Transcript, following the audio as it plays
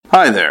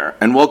Hi there,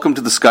 and welcome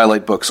to the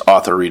Skylight Books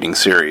author reading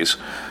series.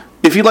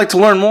 If you'd like to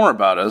learn more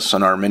about us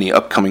and our many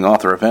upcoming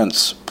author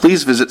events,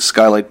 please visit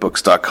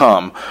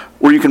skylightbooks.com,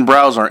 where you can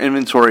browse our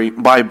inventory,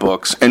 buy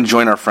books, and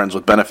join our Friends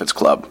with Benefits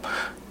Club.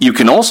 You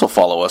can also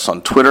follow us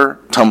on Twitter,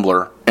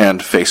 Tumblr, and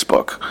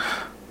Facebook.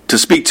 To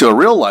speak to a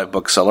real live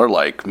bookseller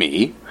like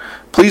me,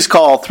 please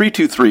call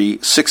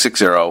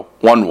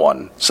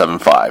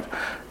 323-660-1175.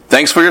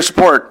 Thanks for your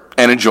support,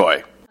 and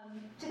enjoy.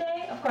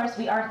 Of course,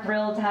 we are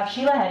thrilled to have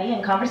Sheila Heti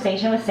in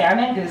conversation with Sarah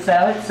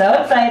Manguso. It's so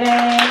exciting.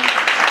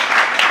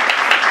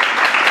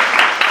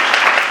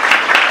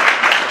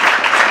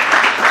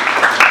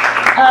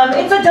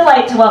 It's a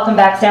delight to welcome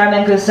back Sarah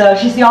Manguso.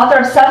 She's the author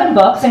of 7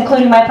 books,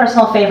 including my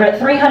personal favorite,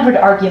 300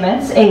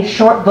 Arguments, a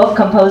short book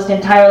composed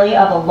entirely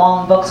of a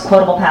long book's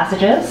quotable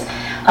passages.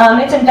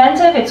 It's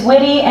inventive, it's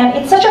witty, and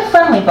it's such a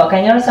friendly book.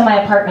 I notice in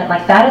my apartment,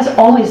 that is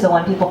always the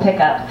one people pick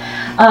up.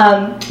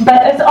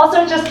 But it's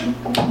also just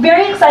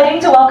very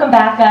exciting to welcome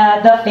back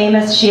the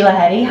famous Sheila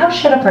Heti. How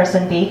should a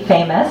person be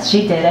famous?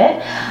 She did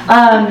it.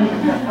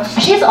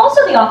 She's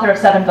also the author of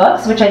 7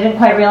 books, which I didn't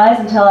quite realize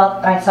until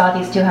I saw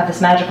these two have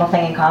this magical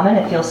thing in common.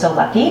 It feels so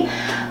lucky.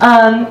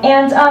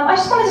 I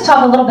just wanted to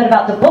talk a little bit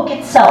about the book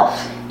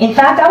itself. In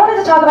fact, I wanted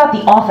to talk about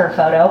the author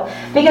photo,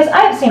 because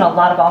I have seen a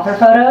lot of author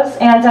photos,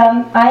 and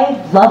I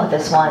love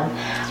this one.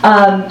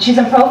 She's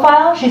in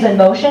profile, she's in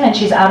motion, and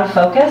she's out of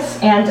focus,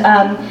 and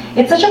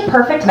it's such a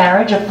perfect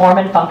marriage of form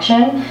and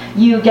function.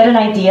 You get an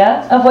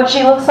idea of what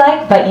she looks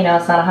like, but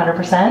it's not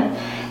 100%.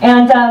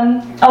 And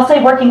I'll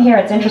say, working here,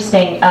 it's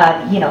interesting,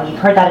 you've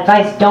heard that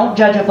advice, don't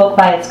judge a book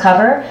by its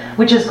cover,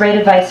 which is great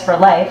advice for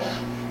life.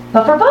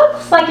 But for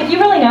books, if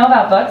you really know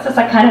about books, it's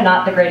kind of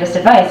not the greatest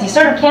advice. You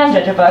sort of can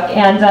judge a book,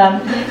 and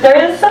there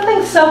is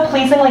something so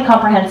pleasingly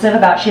comprehensive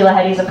about Sheila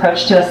Heti's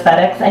approach to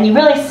aesthetics, and you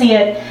really see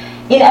it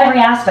in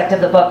every aspect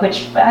of the book,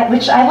 which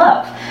I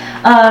love.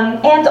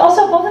 And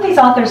also, both of these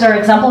authors are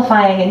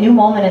exemplifying a new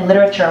moment in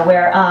literature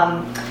where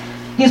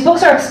these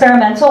books are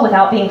experimental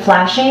without being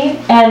flashy,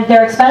 and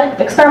they're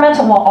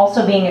experimental while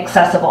also being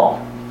accessible.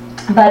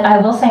 But I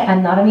will say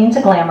I'm not immune to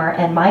glamour,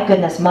 and my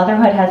goodness,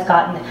 motherhood has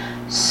gotten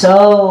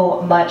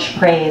so much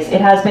praise.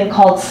 It has been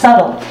called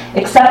subtle,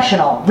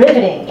 exceptional,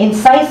 riveting,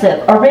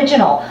 incisive,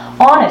 original,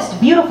 honest,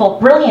 beautiful,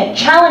 brilliant,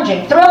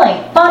 challenging,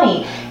 thrilling,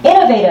 funny,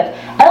 innovative,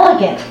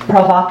 elegant,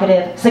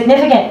 provocative,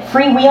 significant,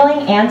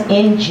 freewheeling, and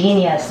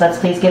ingenious. Let's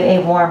please give a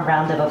warm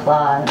round of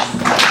applause.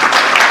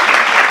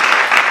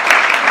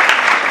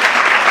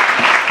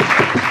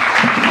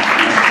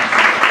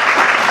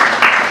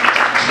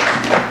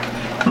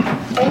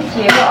 Thank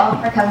you all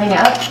for coming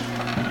up.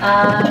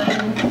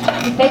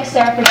 Thanks,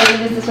 Sarah, for doing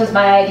this. This was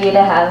my idea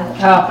to have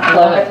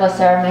wonderful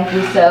Sarah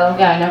Manguso.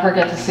 Yeah, I never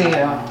get to see you.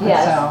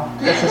 Yes. So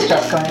this is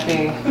just going to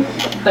be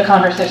the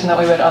conversation that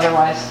we would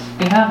otherwise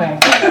be having.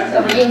 It's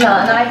over email,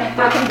 and I've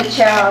broken the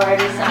chair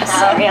already somehow.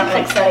 Sorry, I'll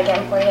fix that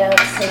again for you.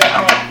 Let's see.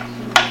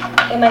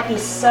 It might be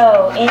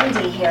so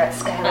indie here at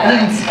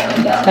Skylight. There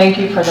we go. Thank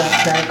you for the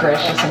very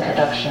gracious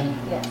introduction.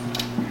 Yes.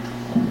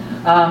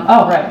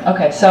 Right.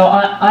 Okay. So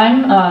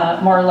I'm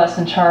more or less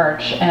in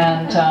charge,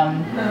 and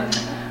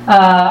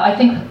I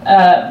think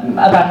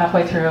about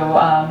halfway through,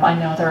 I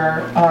know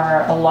there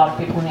are a lot of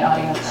people in the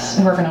audience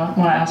who are going to want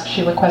to ask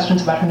Sheila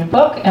questions about her new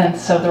book, and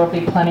so there will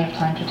be plenty of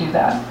time to do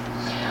that.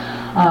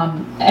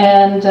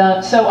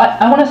 So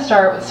I want to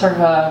start with sort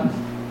of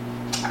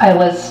I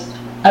was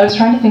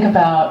trying to think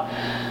about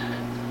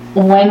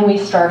when we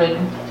started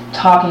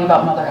talking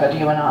about motherhood,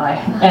 you and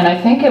and I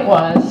think it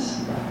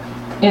was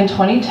in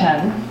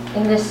 2010.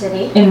 In this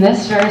city? In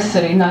this very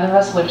city. Neither of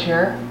us lived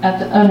here. I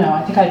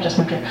think I just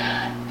moved here.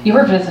 You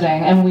were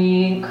visiting, and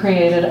we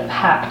created a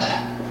pact.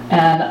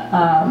 And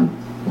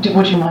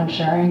would you mind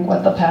sharing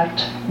what the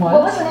pact was?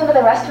 What was the name of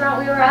the restaurant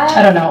we were at?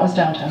 I don't know. It was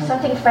downtown.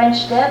 Something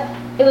French Dip.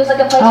 It was like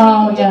a place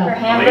where you could dip your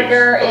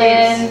hamburger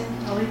in.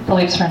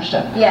 Philippe's French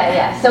Dip.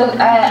 Yeah. So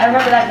I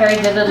remember that very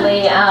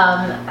vividly.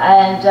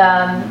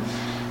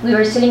 We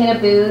were sitting in a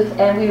booth,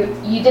 and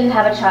you didn't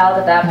have a child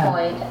at that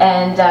point,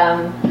 and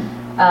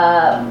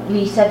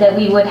we said that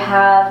we would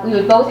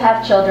both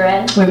have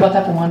children. We both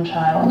have one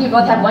child. We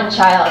both had one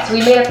child, so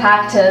we made a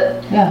pact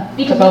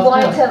because we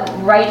wanted to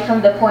write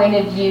from the point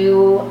of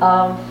view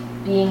of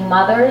being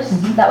mothers.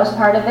 Mm-hmm. That was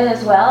part of it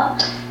as well.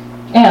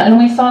 Yeah, and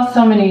we saw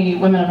so many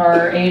women of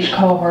our age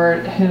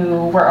cohort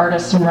who were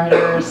artists and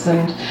writers,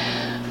 and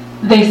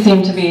they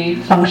seemed to be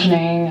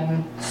functioning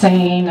and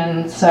sane,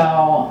 and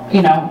so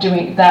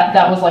doing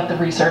that was like the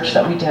research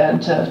that we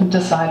did to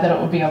decide that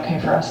it would be okay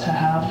for us to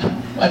have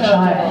a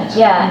child.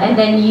 Yeah, and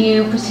then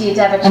you proceeded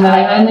to have a child.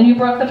 And then you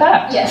broke the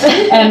pact. Yes.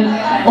 And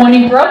when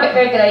you broke it,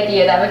 very good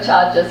idea to have a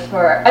child just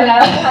for. I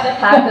also had a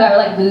pact that I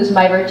would lose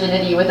my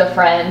virginity with a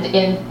friend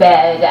in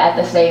bed at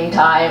the same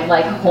time,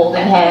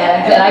 holding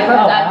hands, and I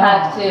broke that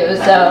pact too.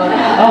 So.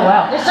 Oh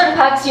wow. There's certain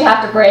pacts you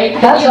have to break.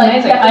 That's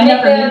amazing. I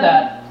never knew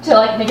that.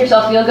 To make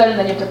yourself feel good, and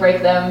then you have to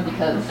break them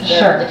because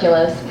they're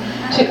ridiculous.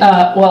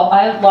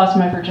 I lost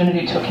my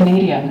virginity to a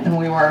Canadian, and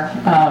we were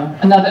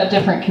a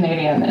different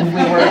Canadian, and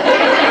we were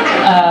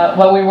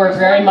But we were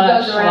very It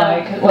much goes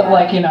around.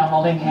 like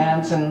holding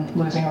hands and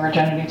losing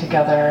virginity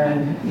together,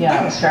 and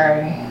it was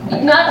very.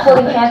 Not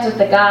holding hands with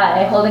the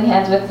guy, holding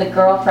hands with the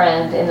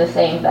girlfriend in the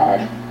same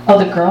bed. Oh,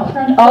 the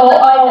girlfriend?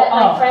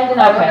 My friend and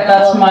I were Okay, gonna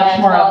that's hold much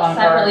hands more while avant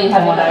separately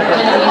garde than having what I did.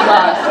 virginity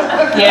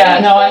lost. Yeah,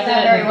 no, I Explained did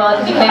that very well.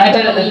 Because you can't I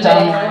did it the believe dumb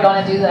it. way. You don't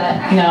want to do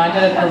that. No, I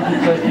did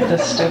it the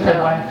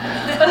stupid way.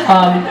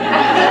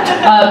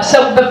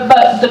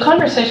 But the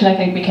conversation, I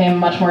think, became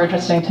much more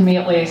interesting, to me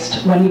at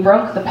least, when you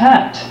broke the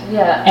pact.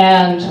 Yeah.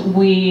 And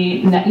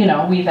we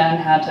then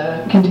had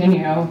to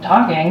continue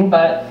talking,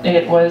 but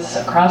it was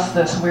across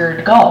this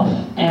weird gulf.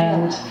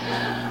 And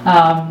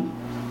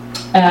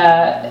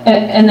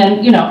and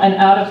then, and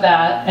out of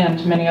that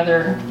and many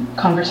other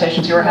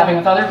conversations you were having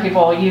with other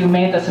people, you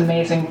made this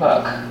amazing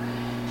book.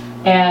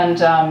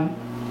 And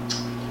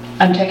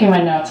I'm taking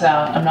my notes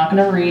out. I'm not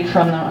going to read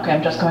from them. Okay,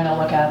 I'm just going to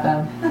look at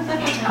them.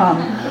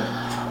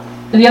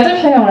 The other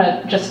thing I want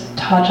to just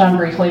touch on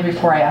briefly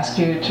before I ask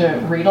you to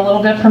read a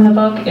little bit from the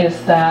book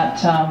is that,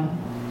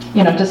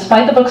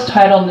 despite the book's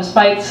title and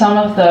despite some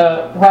of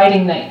the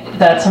writing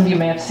that some of you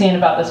may have seen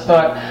about this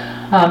book,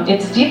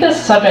 its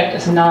deepest subject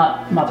is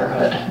not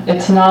motherhood.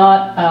 It's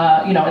not,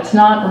 it's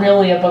not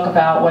really a book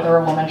about whether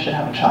a woman should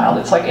have a child.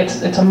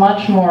 It's a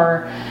much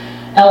more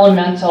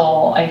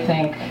elemental, I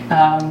think,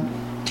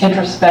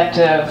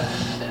 introspective,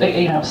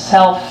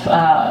 self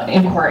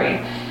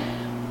inquiry.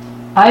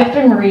 I've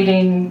been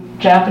reading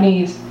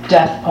Japanese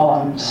death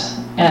poems,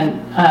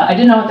 and I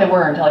didn't know what they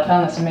were until I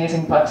found this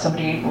amazing book.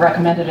 Somebody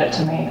recommended it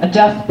to me. A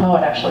death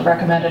poet actually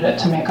recommended it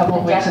to me a couple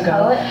of weeks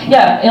ago. Poet?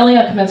 Yeah,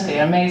 Ilya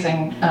Kaminsky,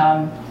 amazing,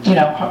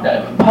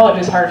 poet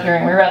who's hard of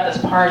hearing. We were at this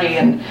party,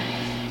 and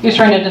he was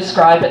trying to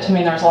describe it to me,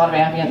 and there was a lot of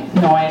ambient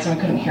noise, and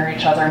we couldn't hear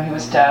each other, and he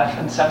was deaf,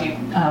 and so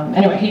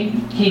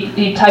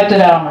he typed it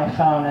out on my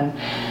phone, and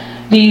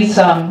these.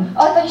 Oh,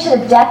 I thought you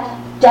said a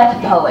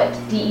death poet.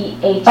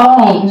 DEATH.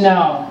 Oh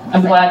no,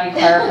 I'm glad you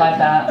clarified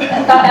that.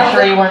 I'm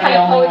sure you weren't the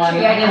only one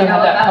who had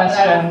that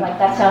question.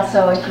 That sounds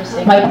so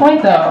interesting. My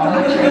point, though,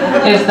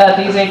 is that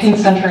these 18th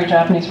century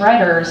Japanese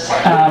writers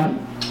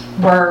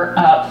were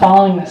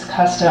following this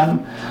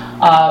custom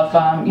of,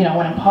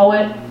 when a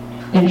poet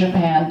in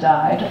Japan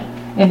died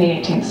in the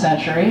 18th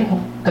century,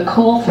 the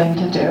cool thing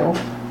to do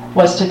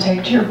was to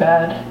take to your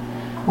bed,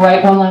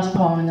 write one last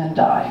poem, and then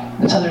die.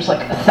 And so there's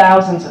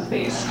thousands of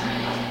these.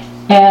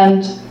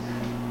 And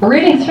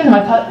reading through them,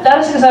 I thought, that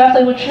is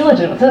exactly what Sheila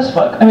did with this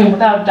book. I mean,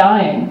 without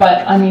dying,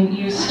 but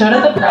you stood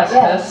at the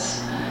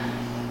precipice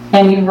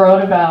and you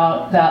wrote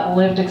about that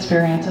lived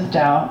experience of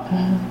doubt,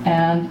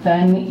 and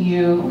then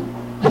you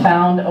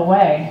found a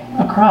way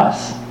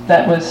across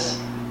that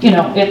was,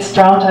 it's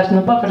dramatized in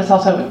the book, but it's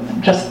also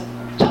just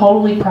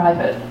totally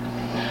private.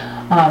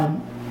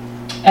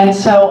 And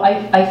so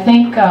I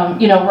think,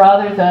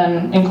 rather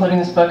than including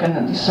this book in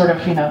the sort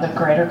of, the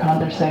greater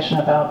conversation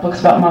about books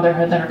about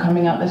motherhood that are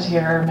coming out this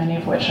year, many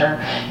of which are,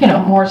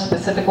 more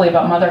specifically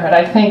about motherhood,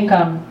 I think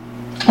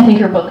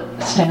your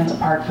book stands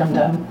apart from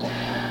them.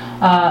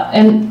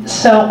 And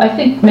so I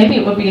think maybe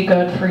it would be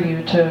good for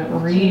you to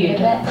read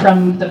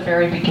from the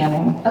very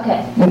beginning,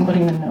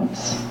 including the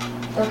notes.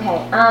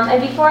 Okay,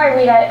 and before I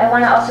read, I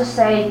want to also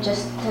say,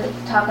 just to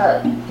talk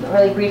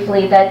really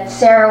briefly, that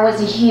Sarah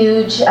was a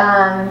huge,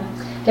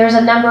 there's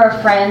a number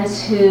of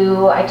friends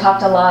who I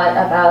talked a lot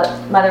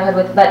about motherhood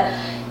with, but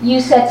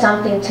you said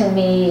something to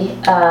me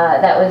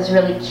that was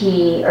really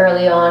key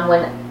early on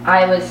when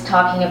I was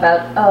talking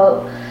about,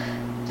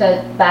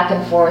 the back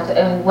and forth,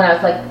 and when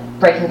I was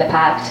breaking the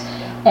pact,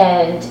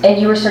 and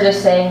you were sort of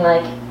saying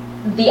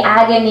the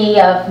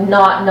agony of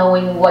not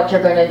knowing what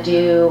you're going to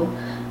do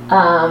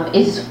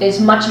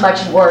is much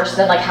worse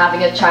than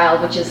having a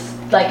child, which is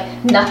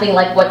nothing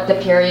like what the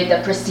period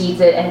that precedes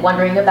it and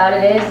wondering about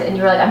it is. And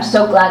you were I'm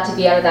so glad to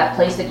be out of that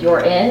place that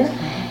you're in.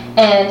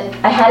 And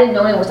I hadn't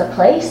known it was a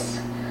place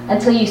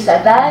until you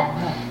said that.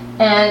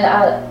 And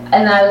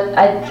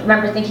I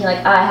remember thinking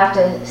I have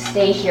to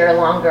stay here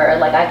longer.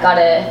 I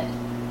gotta.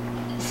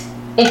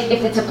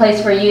 If it's a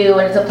place for you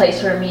and it's a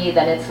place for me,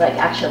 then it's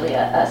actually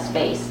a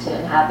space to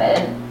inhabit.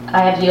 And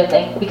I have you to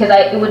thank, because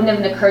it wouldn't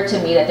have occurred to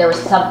me that there was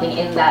something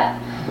in that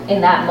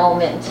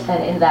moment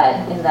and in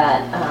that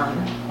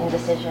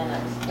indecision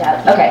and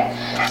doubt. Okay,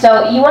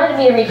 so you wanted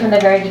me to read from the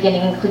very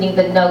beginning, including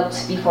the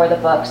notes before the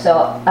book.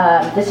 So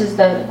this is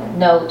the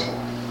note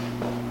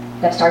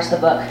that starts the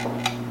book.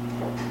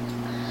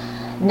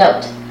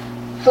 Note: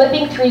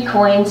 flipping 3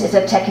 coins is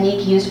a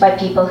technique used by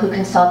people who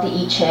consult the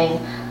I Ching,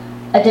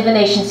 a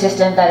divination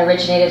system that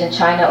originated in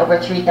China over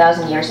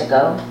 3,000 years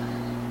ago.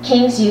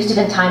 Kings used it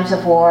in times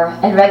of war,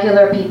 and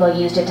regular people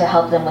used it to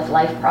help them with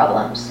life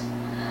problems.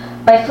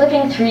 By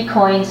flipping 3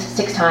 coins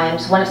 6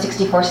 times, one of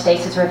 64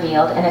 states is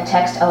revealed, and a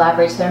text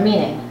elaborates their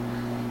meaning.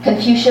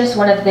 Confucius,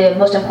 one of the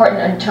most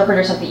important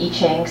interpreters of the I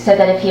Ching, said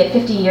that if he had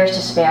 50 years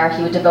to spare,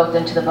 he would devote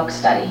them to the book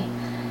study.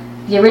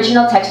 The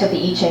original text of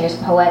the I Ching is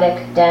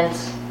poetic,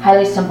 dense,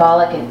 highly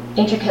symbolic, and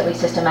intricately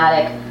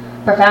systematic,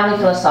 profoundly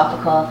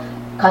philosophical,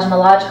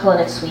 cosmological in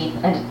its sweep,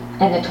 and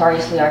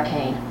notoriously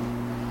arcane.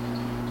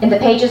 In the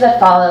pages that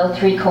follow,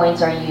 3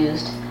 coins are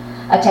used.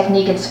 a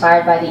technique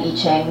inspired by the I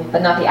Ching,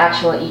 but not the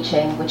actual I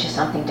Ching, which is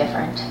something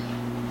different.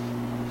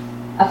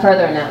 A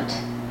further note.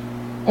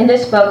 In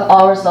this book,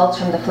 all results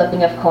from the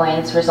flipping of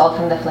coins result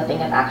from the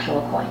flipping of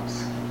actual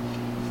coins.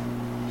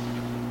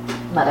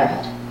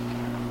 Motherhood.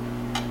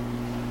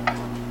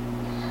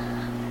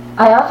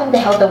 I often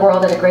beheld the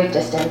world at a great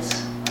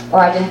distance, or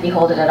I didn't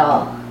behold it at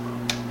all.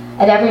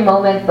 At every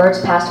moment,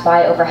 birds passed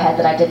by overhead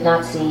that I did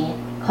not see,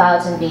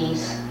 clouds and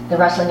bees, the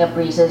rustling of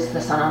breezes,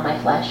 the sun on my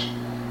flesh.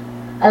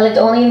 I lived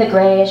only in the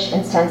grayish,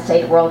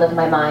 insensate world of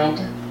my mind,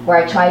 where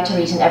I tried to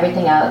reason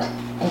everything out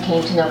and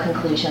came to no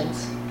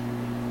conclusions.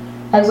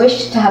 I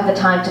wished to have the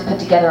time to put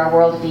together a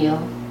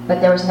worldview,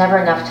 but there was never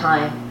enough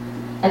time,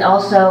 and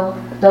also,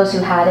 those who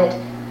had it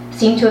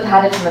seemed to have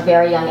had it from a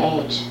very young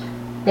age.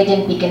 They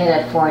didn't begin it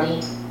at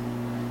 40.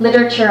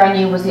 Literature, I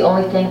knew, was the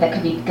only thing that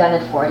could be begun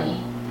at 40.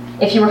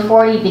 If you were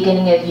 40,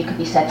 beginning it, you could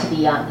be said to be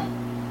young.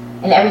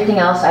 In everything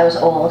else, I was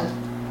old.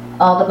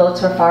 All the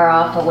boats were far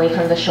off, away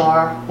from the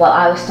shore, while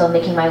I was still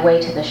making my way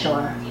to the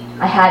shore.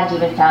 I hadn't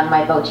even found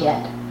my boat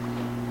yet.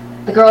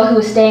 The girl who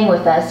was staying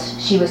with us,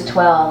 she was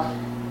 12,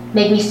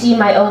 made me see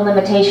my own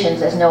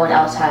limitations as no one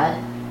else had.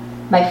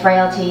 My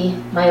frailty,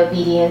 my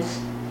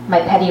obedience, my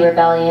petty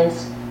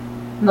rebellions,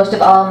 most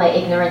of all, my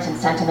ignorance and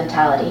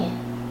sentimentality.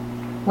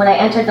 When I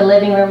entered the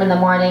living room in the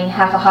morning,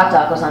 half a hot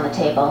dog was on the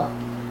table.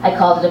 I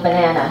called it a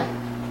banana.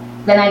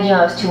 Then I knew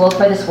I was too old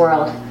for this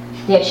world,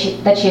 that she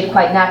had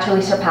quite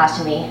naturally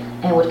surpassed me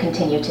and would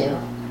continue to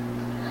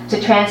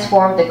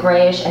transform the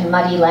grayish and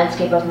muddy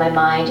landscape of my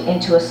mind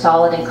into a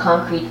solid and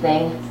concrete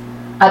thing,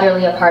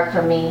 utterly apart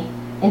from me,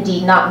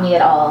 indeed not me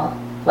at all,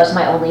 was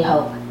my only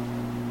hope.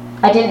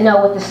 I didn't know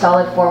what this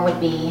solid form would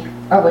be,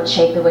 or what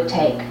shape it would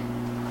take.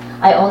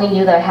 I only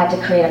knew that I had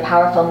to create a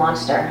powerful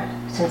monster,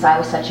 since I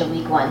was such a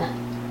weak one.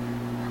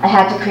 I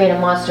had to create a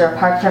monster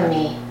apart from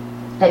me,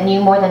 that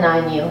knew more than I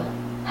knew,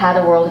 had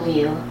a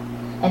worldview,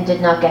 and did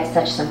not get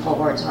such simple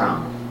words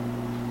wrong.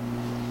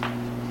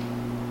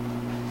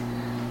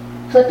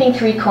 Flipping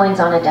 3 coins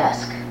on a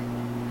desk.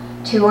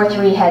 2 or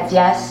 3 heads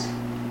yes,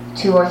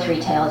 2 or 3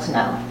 tails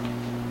no.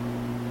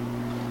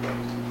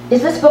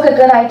 Is this book a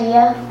good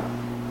idea?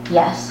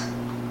 Yes.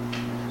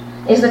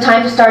 Is the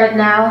time to start it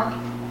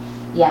now?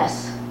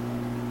 Yes.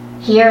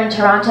 Here in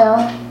Toronto?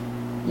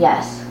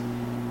 Yes.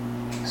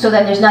 So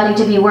then there's nothing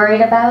to be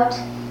worried about?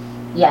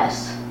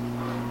 Yes.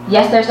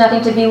 Yes, there's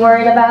nothing to be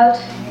worried about?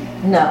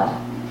 No.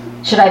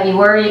 Should I be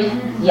worried?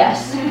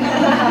 Yes.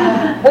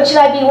 What should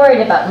I be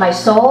worried about? My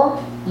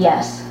soul?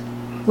 Yes.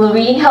 Will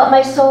reading help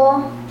my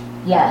soul?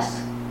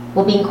 Yes.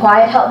 Will being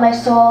quiet help my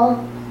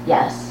soul?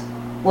 Yes.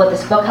 Will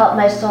this book help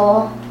my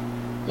soul?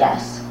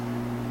 Yes.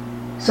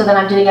 So then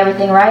I'm doing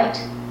everything right?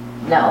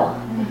 No.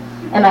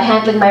 Am I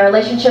handling my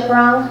relationship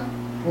wrong?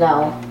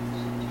 No.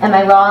 Am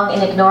I wrong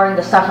in ignoring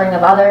the suffering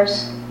of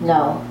others?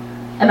 No.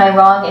 Am I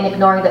wrong in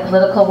ignoring the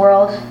political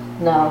world?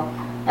 No.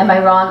 Am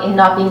I wrong in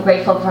not being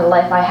grateful for the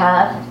life I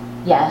have?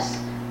 Yes.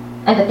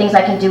 And the things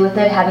I can do with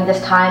it, having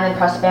this time and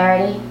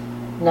prosperity?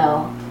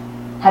 No.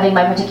 Having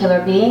my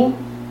particular being?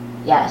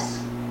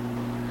 Yes.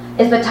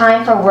 Is the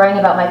time for worrying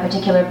about my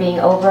particular being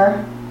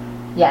over?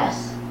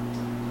 Yes.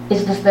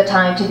 Is this the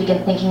time to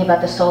begin thinking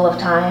about the soul of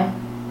time?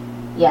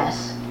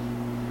 Yes.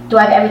 Do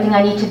I have everything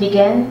I need to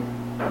begin?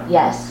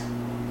 Yes.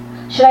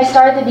 Should I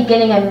start at the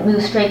beginning and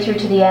move straight through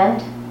to the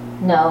end?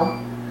 No.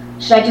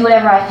 Should I do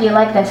whatever I feel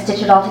like, then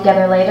stitch it all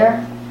together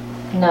later?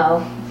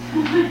 No.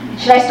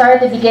 Should I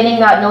start at the beginning,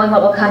 not knowing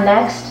what will come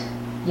next?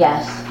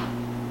 Yes.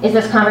 Is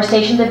this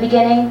conversation the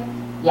beginning?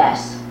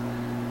 Yes.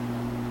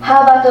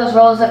 How about those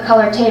rolls of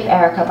colored tape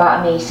Erica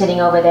bought me sitting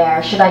over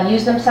there? Should I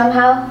use them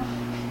somehow?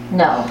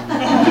 No.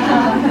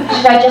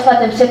 Should I just let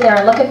them sit there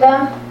and look at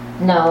them?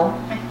 No.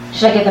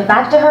 Should I give them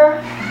back to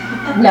her?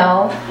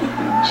 No.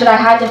 Should I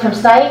hide them from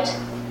sight?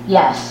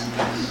 Yes.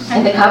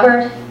 In the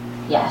cupboard?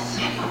 Yes.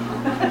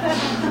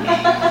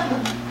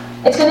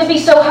 It's going to be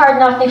so hard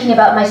not thinking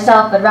about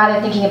myself, but rather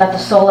thinking about the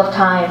soul of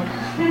time.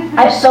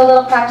 I have so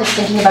little practice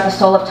thinking about the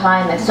soul of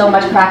time and so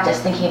much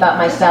practice thinking about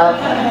myself.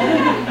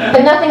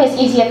 But nothing is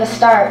easy at the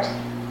start.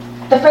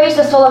 The phrase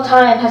the soul of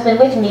time has been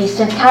with me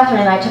since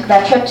Catherine and I took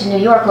that trip to New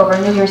York over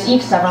New Year's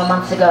Eve several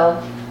months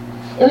ago.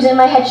 It was in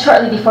my head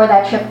shortly before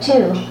that trip,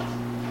 too.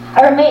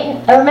 I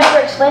remember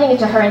explaining it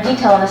to her in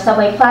detail on the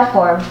subway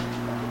platform.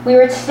 We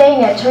were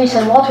staying at Teresa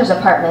and Walter's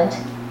apartment.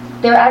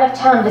 They were out of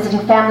town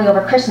visiting family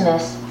over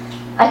Christmas.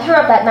 I threw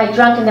up that night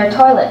drunk in their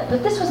toilet,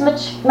 but this was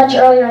much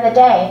earlier in the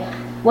day.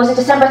 Was it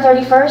December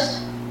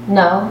 31st?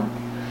 No.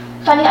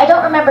 Funny, I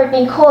don't remember it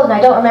being cold and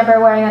I don't remember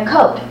wearing a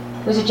coat.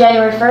 Was it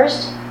January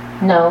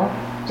 1st? No.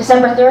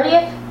 December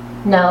 30th?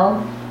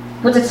 No.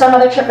 Was it some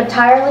other trip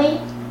entirely?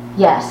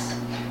 Yes.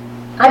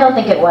 I don't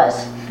think it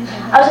was.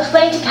 I was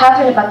explaining to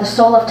Catherine about the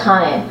soul of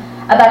time,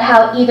 about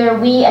how either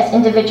we as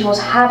individuals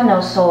have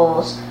no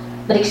souls,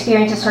 but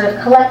experience a sort of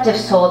collective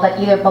soul that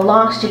either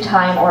belongs to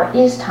time or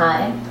is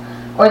time,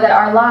 or that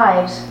our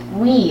lives,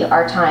 we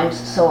are time's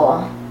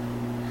soul.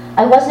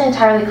 I wasn't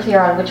entirely clear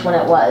on which one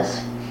it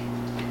was.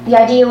 The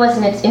idea was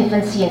in its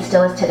infancy and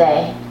still is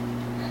today.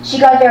 She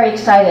got very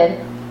excited.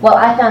 Well,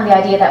 I found the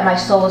idea that my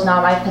soul was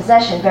not my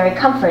possession very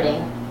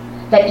comforting,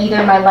 that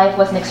either my life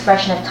was an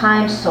expression of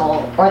time's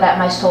soul or that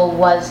my soul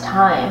was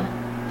time.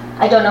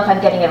 I don't know if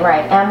I'm getting it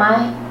right. Am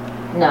I?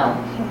 No.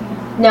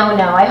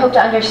 No, I hope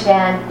to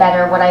understand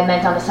better what I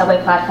meant on the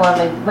subway platform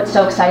and what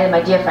so excited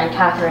my dear friend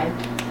Catherine.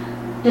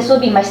 This will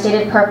be my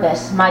stated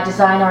purpose, my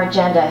design or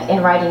agenda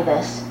in writing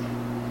this.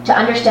 To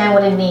understand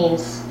what it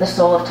means, the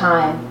soul of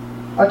time,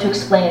 or to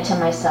explain it to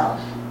myself.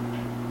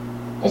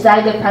 Is that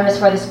a good premise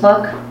for this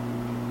book?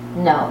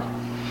 No.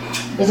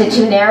 Is it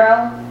too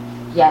narrow?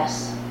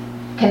 Yes.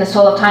 Can the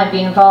soul of time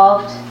be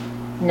involved?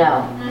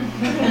 No.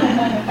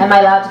 Am I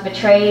allowed to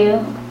betray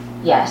you?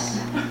 Yes.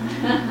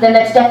 Then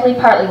that's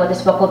definitely partly what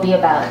this book will be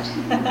about.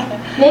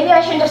 Maybe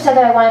I shouldn't have said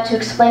that I wanted to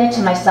explain it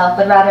to myself,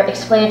 but rather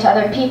explain it to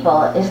other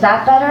people. Is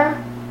that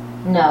better?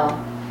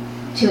 No.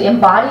 To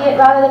embody it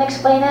rather than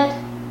explain it?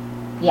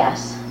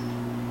 Yes.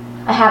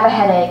 I have a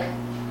headache.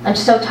 I'm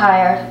so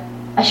tired.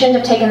 I shouldn't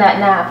have taken that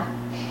nap.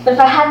 But if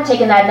I hadn't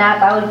taken that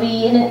nap, I would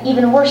be in an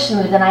even worse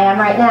mood than I am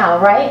right now,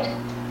 right?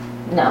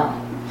 No.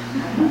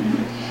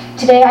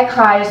 Today I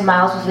cried as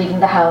Miles was leaving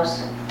the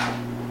house.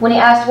 When he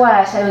asked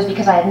why, I said it was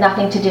because I had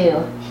nothing to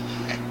do.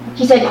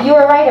 He said,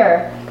 "You're a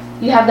writer.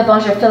 You have the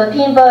Bonjour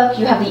Philippine book,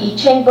 you have the I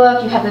Ching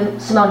book, you have the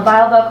Simone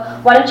Weil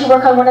book. Why don't you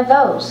work on one of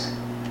those?"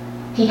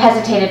 He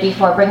hesitated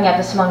before bringing up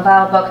the Simone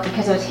Weil book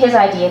because it was his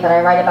idea that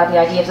I write about the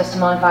ideas of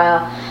Simone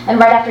Weil. And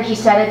right after he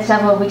said it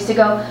several weeks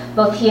ago,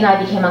 both he and I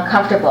became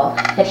uncomfortable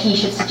that he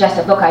should suggest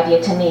a book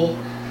idea to me.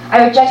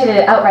 I rejected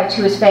it outright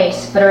to his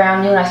face, but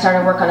around noon I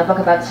started work on a book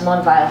about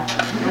Simone Weil.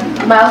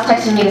 Miles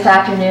texted me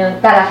that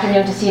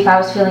afternoon to see if I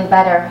was feeling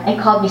better, and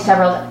called me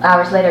several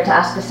hours later to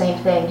ask the same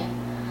thing.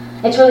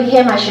 It's really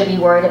him I should be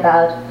worried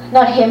about,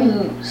 not him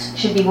who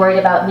should be worried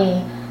about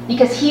me,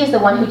 because he is the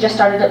one who just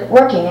started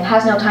working and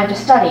has no time to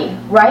study,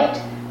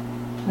 right?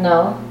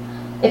 No.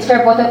 It's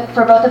for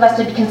both of us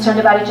to be concerned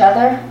about each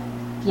other?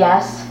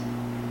 Yes.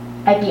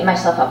 I beat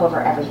myself up over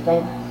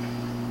everything.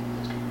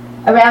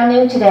 Around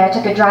noon today, I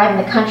took a drive in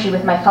the country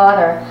with my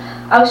father.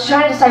 I was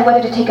trying to decide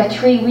whether to take a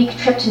 3-week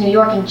trip to New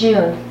York in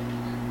June.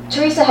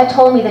 Teresa had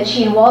told me that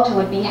she and Walter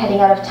would be heading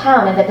out of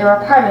town and that their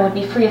apartment would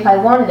be free if I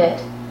wanted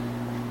it.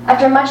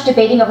 After much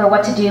debating over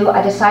what to do,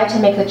 I decided to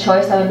make the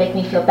choice that would make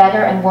me feel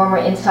better and warmer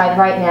inside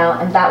right now,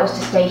 and that was to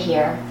stay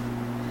here.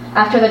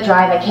 After the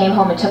drive, I came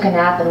home and took a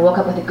nap and woke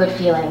up with a good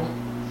feeling.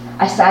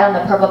 I sat on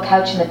the purple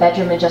couch in the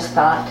bedroom and just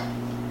thought.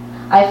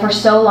 I have for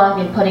so long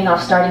been putting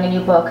off starting a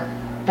new book,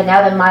 but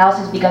now that Miles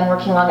has begun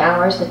working long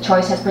hours, the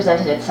choice has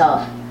presented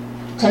itself.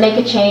 To make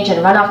a change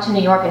and run off to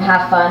New York and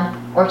have fun,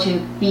 or to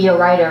be a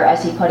writer,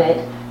 as he put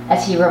it,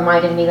 as he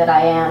reminded me that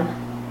I am.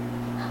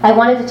 I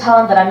wanted to tell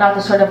him that I'm not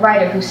the sort of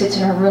writer who sits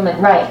in her room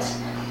and writes,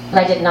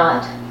 but I did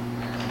not.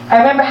 I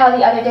remember how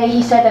the other day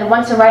he said that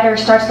once a writer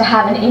starts to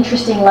have an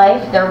interesting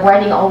life, their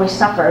writing always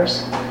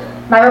suffers.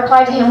 My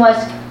reply to him was,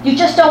 "You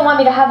just don't want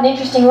me to have an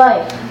interesting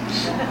life."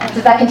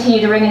 Did that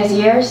continue to ring in his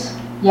ears?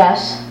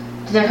 Yes.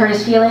 Did it hurt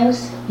his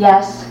feelings?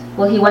 Yes.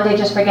 Will he one day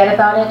just forget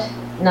about it?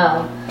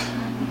 No.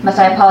 Must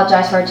I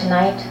apologize for it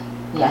tonight?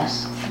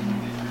 Yes.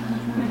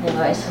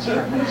 Anyways, that's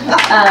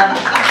perfect.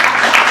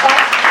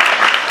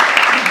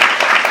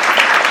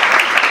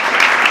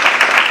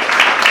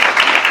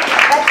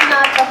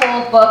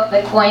 Whole book,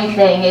 the coin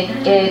thing,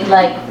 it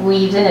like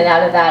weaves in and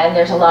out of that, and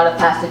there's a lot of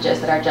passages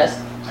that are just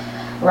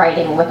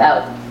writing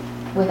without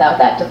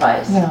that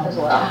device as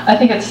well. I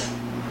think it's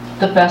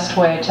the best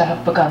way to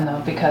have begun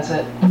though, because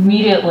it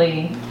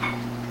immediately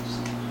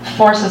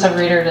forces a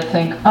reader to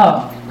think,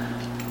 oh,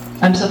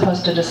 I'm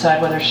supposed to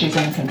decide whether she's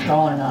in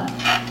control or not.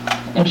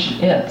 And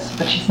she is,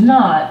 but she's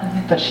not,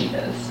 but she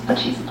is, but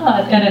she's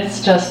not. And it's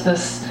just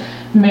this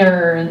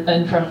mirror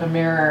in front of a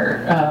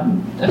mirror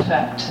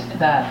effect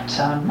that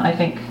I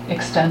think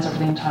extends over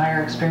the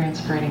entire experience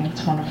of reading.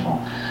 It's wonderful.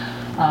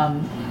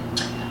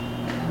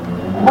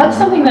 What's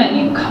something that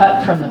you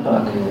cut from the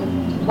book?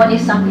 What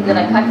is something that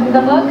I cut from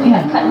the book?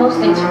 Yeah. I cut most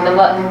things from the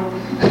book.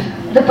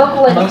 The book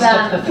was most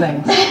of the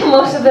things.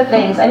 most of the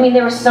things. I mean,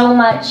 there was so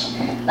much.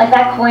 Like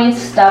that coin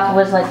stuff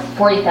was like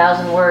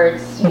 40,000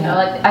 words. You know,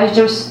 like I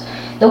just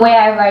the way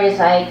I write is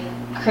I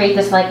create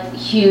this like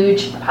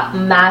huge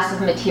mass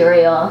of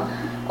material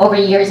over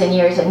years and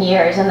years and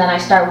years, and then I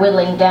start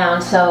whittling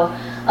down. So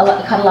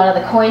I cut a lot of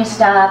the coin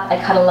stuff. I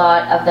cut a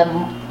lot of the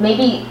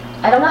maybe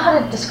I don't know how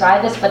to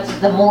describe this, but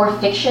the more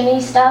fiction-y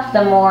stuff,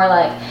 the more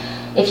like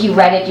if you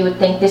read it, you would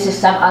think this is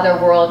some other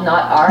world,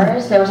 not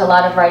ours. There was a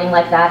lot of writing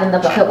like that in the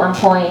book at one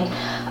point.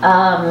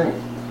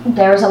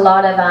 There was a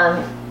lot of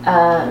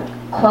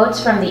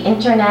quotes from the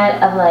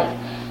internet of like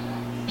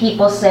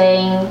people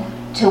saying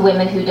to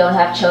women who don't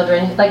have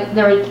children, like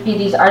there would be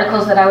these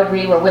articles that I would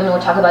read where women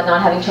would talk about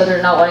not having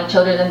children, not wanting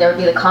children, and there would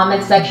be the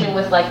comment section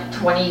with like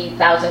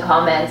 20,000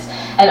 comments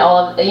and all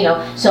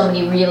of, so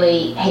many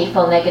really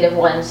hateful, negative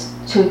ones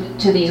to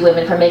these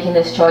women for making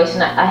this choice.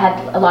 And I had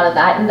a lot of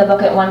that in the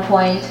book at one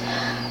point.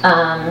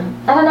 I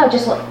don't know,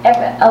 just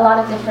a lot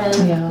of different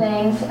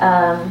things.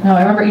 No,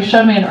 I remember you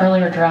showed me an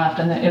earlier draft,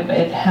 and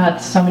it had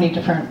so many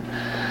different,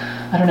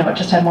 I don't know, it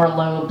just had more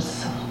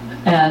lobes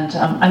And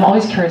I'm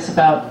always curious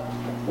about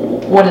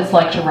what it's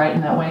like to write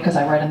in that way, because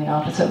I write in the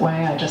opposite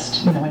way. I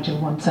just, I do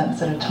one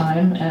sentence at a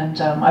time, and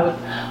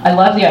I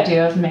love the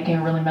idea of making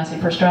a really messy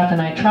first draft,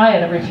 and I try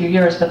it every few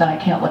years, but then I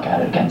can't look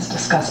at it again. It's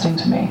disgusting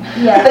to me.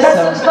 Yeah, but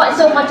it's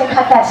so fun to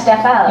cut that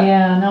stuff out.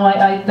 Yeah, no,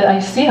 I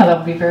see how that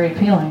would be very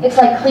appealing. It's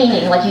like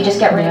cleaning, like you just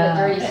get rid of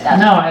the dirty stuff.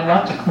 No, I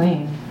love to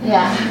clean.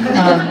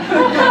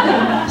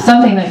 Yeah.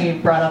 Something that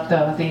you brought up,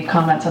 though, the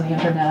comments on the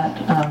internet.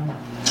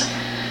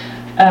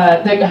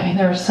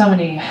 There are so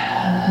many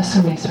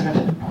sort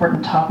of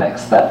important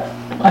topics that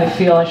I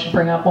feel I should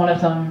bring up. One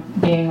of them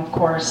being, of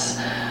course,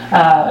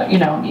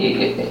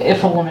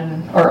 if a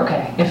woman,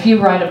 if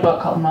you write a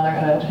book called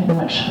Motherhood, in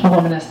which a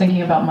woman is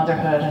thinking about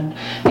motherhood, and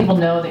people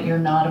know that you're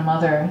not a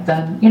mother,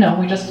 then,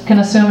 we just can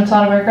assume it's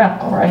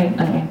autobiographical, right?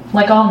 I mean,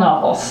 like all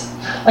novels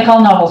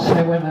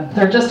by women,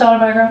 they're just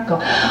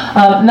autobiographical.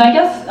 And I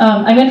guess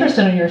I'm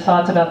interested in your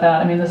thoughts about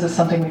that. I mean, this is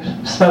something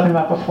we've spoken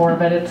about before,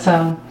 but it's,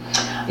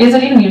 is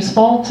it even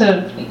useful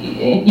to,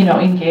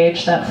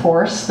 engage that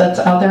force that's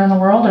out there in the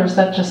world, or is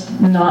that just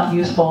not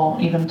useful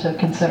even to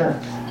consider?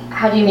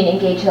 How do you mean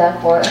engage that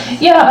force?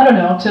 Yeah, I don't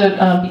know,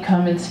 to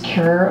become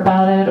insecure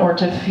about it, or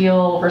to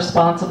feel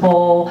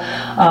responsible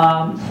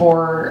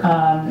for,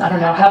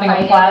 having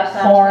a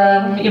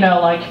platform,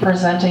 like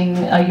presenting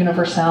a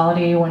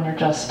universality when you're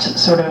just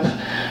sort of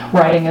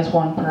writing as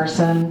one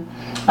person.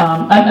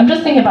 I'm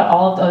just thinking about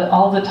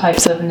all the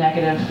types of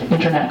negative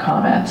internet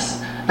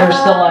comments. There's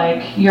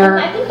I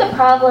think the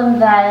problem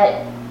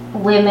that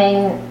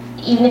women,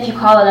 even if you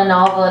call it a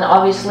novel, and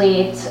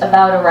obviously it's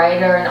about a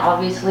writer, and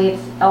obviously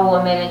it's a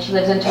woman, and she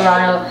lives in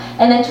Toronto,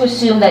 and then to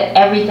assume that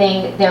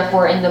everything,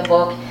 therefore, in the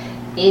book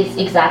is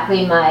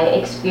exactly my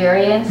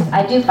experience,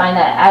 I do find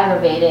that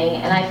aggravating,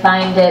 and I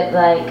find it,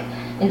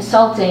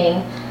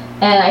 insulting,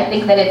 and I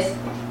think that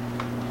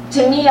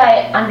to me,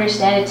 I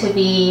understand it to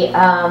be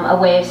a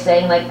way of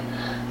saying,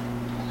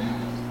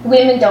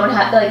 women don't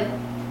have,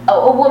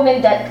 a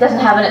woman that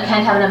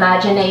can't have an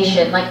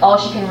imagination, all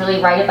she can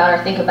really write about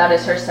or think about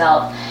is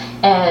herself,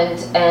 and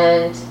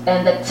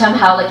that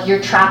somehow you're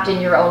trapped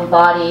in your own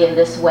body in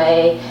this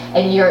way,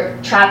 and you're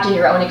trapped in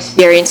your own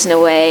experience in a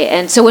way.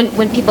 And so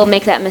when people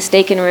make that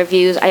mistake in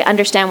reviews, I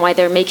understand why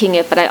they're making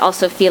it, but I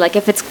also feel like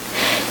if it's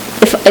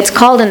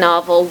called a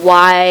novel,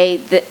 why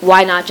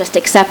not just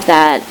accept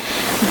that?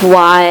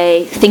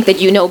 Why think that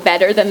you know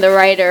better than the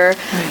writer,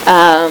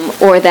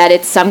 or that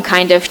it's some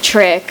kind of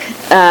trick?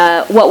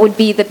 What would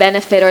be the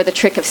benefit or the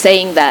trick of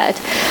saying that?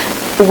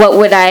 What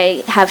would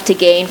I have to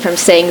gain from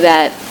saying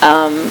that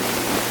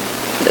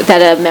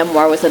a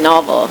memoir was a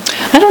novel?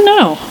 I don't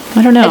know.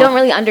 I don't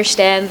really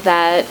understand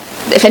that.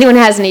 If anyone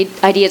has any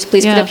ideas,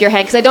 please put up your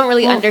hand, because I don't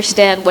really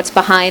understand what's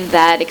behind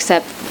that,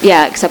 except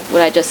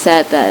what I just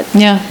said. And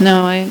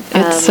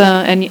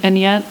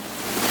yet,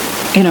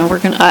 we're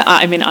gonna.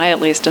 I at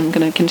least am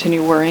gonna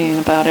continue worrying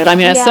about it. I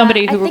mean, as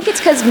somebody who, I think it's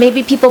because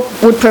maybe people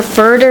would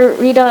prefer to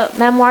read a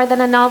memoir than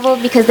a novel,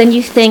 because then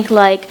you think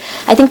I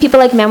think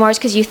people like memoirs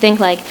because you think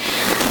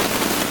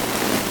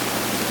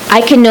I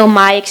can know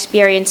my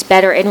experience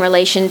better in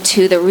relation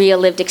to the real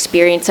lived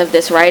experience of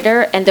this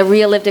writer, and the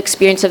real lived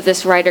experience of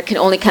this writer can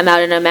only come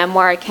out in a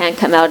memoir, it can't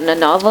come out in a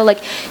novel.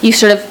 You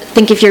sort of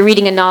think if you're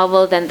reading a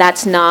novel, then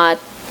that's not...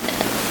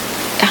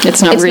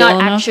 It's not real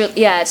enough?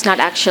 It's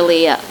not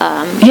actually...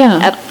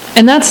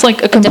 and that's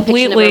a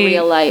completely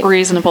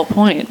reasonable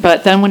point.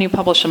 But then when you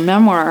publish a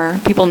memoir,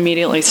 people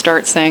immediately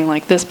start saying,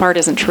 this part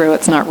isn't true,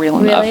 it's not real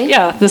enough.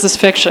 Yeah, this is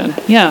fiction.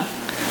 Yeah.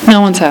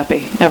 No one's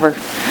happy, ever.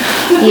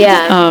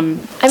 Yeah.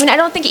 I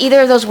don't think either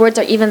of those words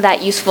are even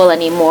that useful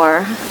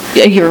anymore.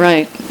 Yeah, you're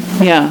right.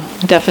 Yeah,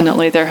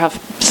 definitely. There have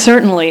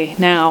certainly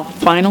now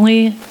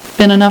finally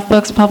been enough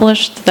books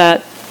published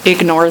that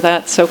ignore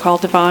that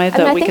so-called divide,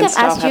 that we can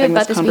stop having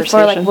this conversation.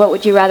 I think I've asked you about this before, what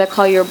would you rather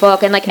call your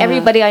book? And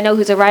everybody I know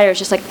who's a writer is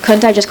just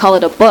couldn't I just call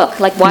it a book?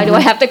 Why do I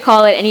have to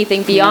call it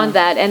anything beyond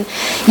that? And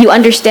you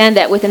understand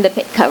that within the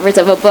covers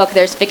of a book,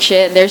 there's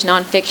fiction, there's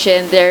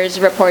nonfiction, there's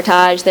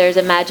reportage, there's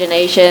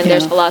imagination,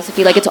 there's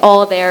philosophy. It's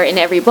all there in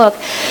every book.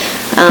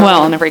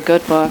 In every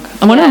good book.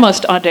 And one of the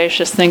most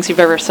audacious things you've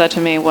ever said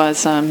to me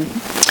was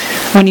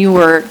when you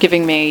were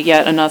giving me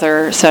yet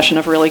another session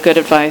of really good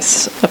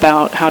advice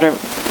about how to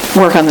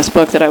work on this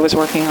book that I was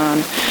working on.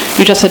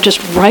 You just said, just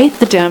write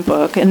the damn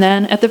book, and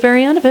then at the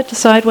very end of it,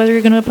 decide whether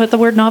you're going to put the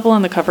word novel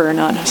on the cover or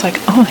not. And I was like,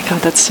 oh my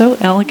God, that's so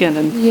elegant.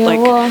 And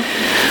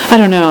I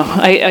don't know.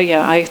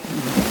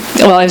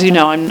 As you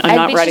know, I'm not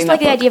writing that book. It's just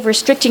the idea of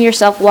restricting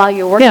yourself while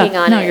you're working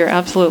on it. No, you're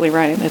absolutely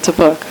right. It's a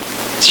book.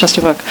 It's just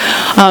a book.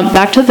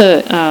 Back to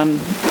the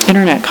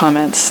internet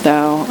comments,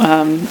 though.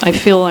 I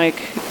feel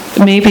like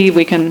maybe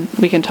we can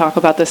talk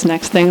about this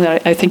next thing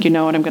that I think you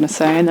know what I'm going to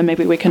say, and then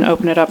maybe we can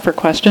open it up for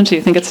questions. Do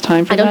you think it's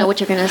time for that? I don't know what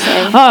you're going to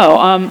say.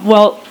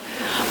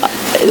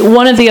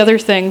 One of the other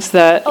things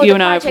that you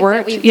and I have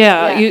worked,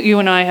 you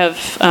and I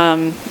have.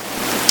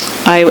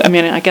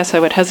 I guess I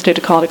would hesitate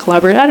to call it a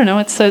collaboration. I don't know.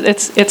 It's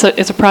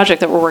a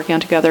project that we're working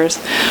on together.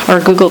 Our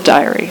Google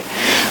Diary.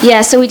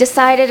 Yeah. So we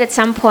decided at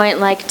some point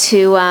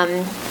to.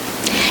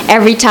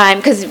 every time,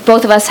 because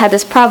both of us had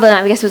this problem,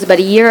 I guess it was about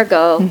a year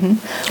ago.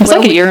 It was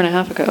like a year and a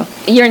half ago.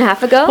 A year and a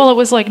half ago? Well, it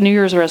was like New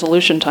Year's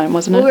resolution time,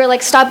 wasn't it? We were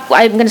like,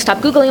 I'm going to stop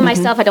Googling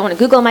myself. I don't want to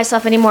Google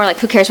myself anymore. Like,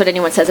 who cares what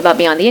anyone says about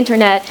me on the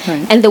internet?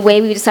 Right. And the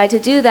way we decided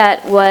to do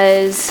that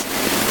was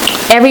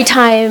every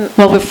time...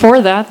 Well,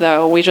 before that,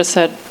 though, we just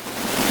said,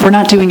 we're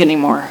not doing it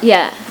anymore.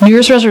 Yeah. New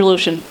Year's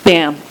resolution,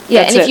 bam.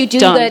 Yeah, that's and if you do,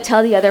 done. you got to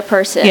tell the other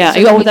person. Yeah,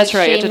 So that's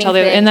right. You have to tell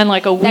the other, and then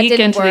like a week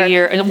into the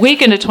year, a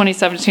week into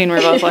 2017, we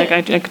were both like,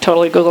 I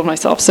totally Googled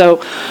myself.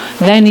 So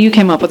then you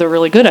came up with a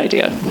really good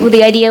idea. Well,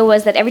 the idea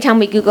was that every time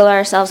we Google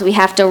ourselves, we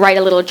have to write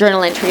a little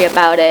journal entry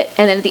about it,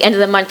 and then at the end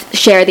of the month,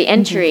 share the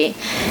entry.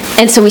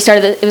 And so we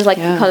started, it was like,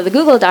 we called it the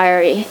Google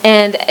Diary.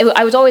 And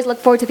I would always look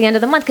forward to the end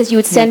of the month because you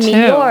would send me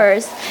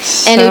yours,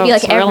 and it would be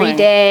like thrilling. every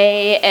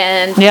day,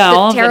 and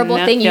all the terrible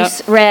thing you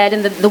read,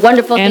 and the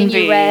wonderful thing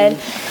you read.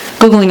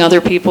 Googling other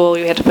people,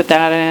 you had to put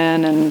that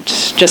in, and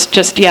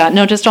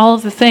just all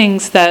of the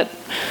things that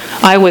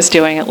I was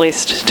doing, at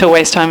least, to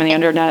waste time on the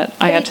internet.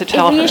 I had to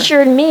tell her. It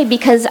reassured me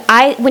because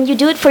when you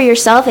do it for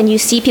yourself and you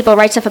see people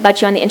write stuff about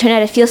you on the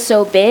internet, it feels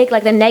so big.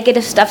 Like the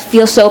negative stuff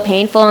feels so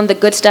painful and the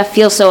good stuff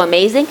feels so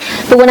amazing.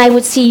 But when I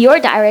would see your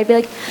diary, I'd be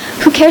like,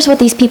 who cares what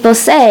these people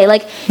say?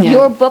 Like,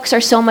 your books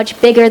are so much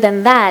bigger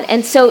than that.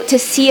 And so to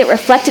see it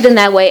reflected in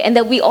that way, and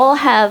that we all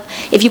have,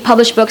 if you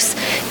publish books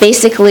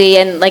basically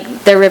and like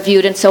they're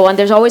reviewed and so on,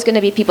 there's always going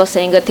to be people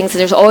saying good things and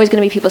there's always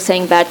going to be people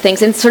saying bad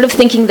things. And sort of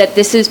thinking that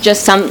this is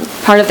just some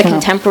part of the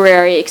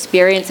contemporary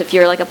experience if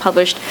you're like a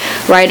published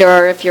writer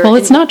or if you're... Well,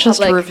 it's not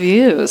just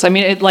reviews. I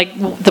mean,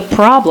 the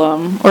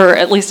problem, or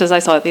at least as I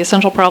saw it, the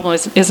essential problem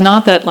is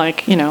not that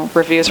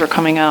reviews are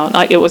coming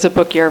out. It was a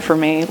book year for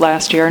me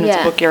last year and it's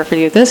a book year for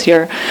you this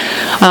year.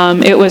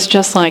 It was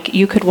just like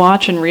you could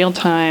watch in real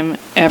time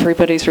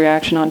everybody's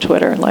reaction on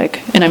Twitter,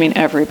 and I mean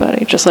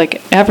everybody, just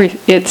like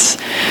it's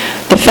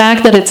the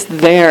fact that it's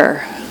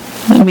there.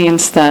 That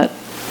means that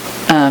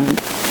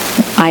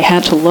I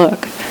had to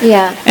look.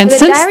 Yeah, and the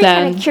since diary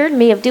then, kind of cured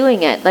me of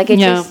doing it. Like it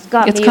just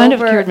got me over. It's kind of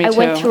cured me too. I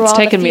went through it's all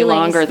taken the me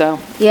feelings. longer though.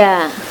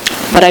 Yeah.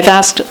 But I've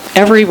asked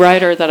every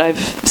writer that I've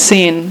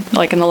seen,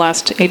 like in the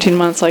last 18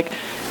 months, like,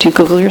 do you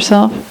Google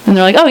yourself? And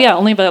they're like, oh yeah,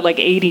 only about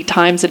 80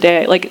 times a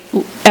day. Like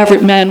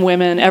men,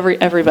 women,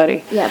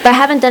 everybody. Yeah, but I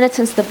haven't done it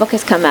since the book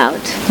has come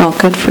out. Well,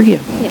 good for you.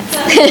 Yeah.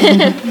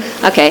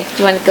 Okay, do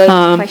you want to go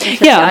to questions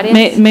from the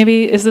audience?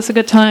 Maybe, is this a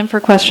good time for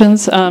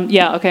questions?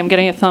 Okay, I'm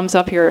getting a thumbs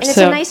up here. And it's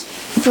a nice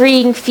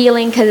freeing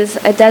feeling because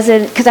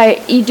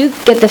you do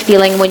get the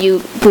feeling when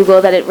you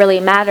Google that it really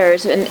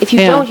matters. And if you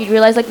don't, you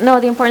realize no,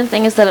 the important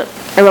thing is that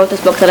I wrote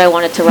this book that I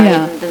wanted to write.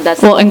 Yeah. And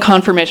that's and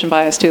confirmation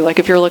bias too. Like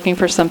if you're looking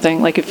for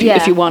something, like if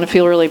you want to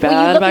feel really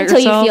bad about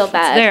yourself, you feel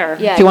bad. It's there.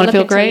 Yeah, if you want to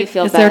feel great,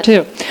 it's there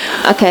too.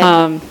 Okay.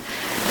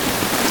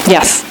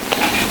 Yes.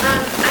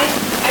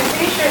 I'm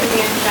pretty sure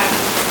Leanne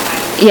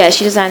designed. Yeah,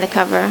 she designed the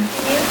cover. Can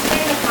you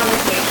explain the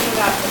conversation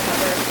about the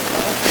cover of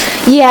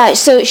the book? Yeah,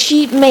 so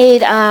she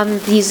made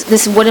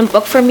this wooden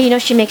book for me.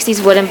 She makes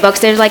these wooden books.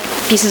 They're like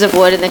pieces of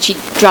wood, and then she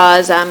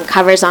draws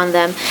covers on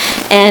them.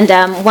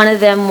 And one of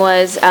them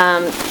was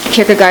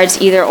Kierkegaard's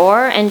Either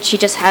Or, and she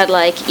just had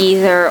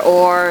Either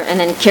Or and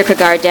then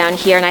Kierkegaard down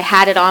here, and I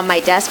had it on my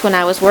desk when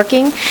I was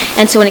working.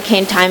 And so when it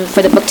came time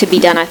for the book to be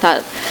done, I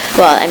thought,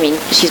 well, I mean,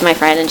 she's my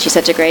friend and she's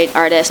such a great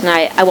artist, and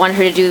I wanted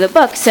her to do the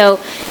book. So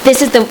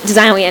this is the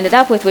design we ended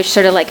up with, which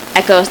sort of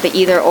echoes the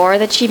Either Or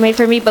that she made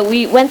for me. But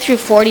we went through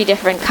 40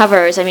 different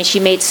covers. I mean, she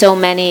made so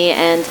many,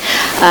 and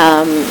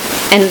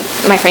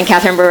my friend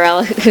Catherine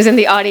Burrell, who's in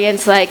the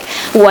audience,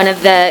 one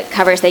of the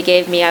covers they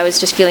gave me, I was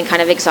just feeling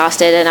kind of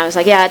exhausted, and I was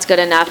like, yeah, it's good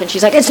enough. And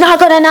she's like, it's not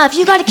good enough.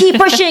 You got to keep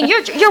pushing.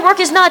 Your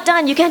work is not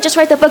done. You can't just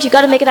write the book. You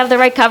got to make it have the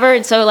right cover.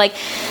 And so,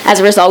 as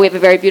a result, we have a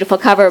very beautiful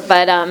cover.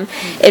 But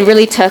it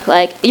really took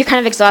you're kind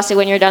of exhausted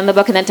when you're done the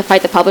book, and then to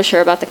fight the publisher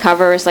about the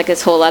cover is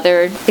this whole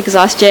other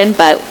exhaustion.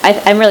 But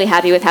I'm really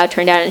happy with how it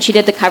turned out. And she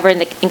did the cover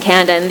in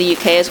Canada and the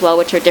UK as well,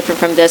 which are different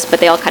from this, but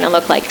they all kind of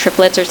look like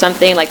triplets or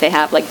something. They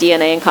have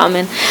DNA in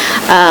common.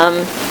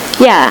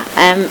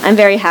 I'm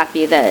very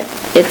happy that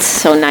it's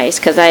so nice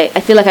because I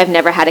feel like I've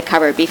never had a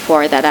cover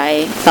before that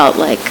I felt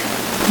like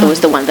it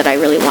was the one that I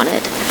really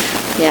wanted.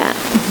 Yeah.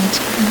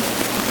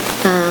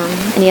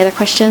 Any other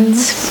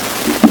questions?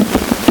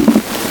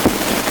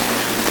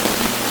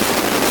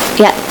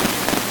 Yeah.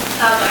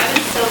 I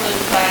was so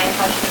moved by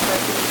Hush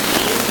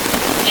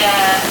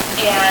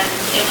and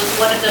it was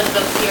one of those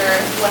books. You're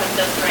one of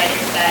those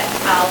writers that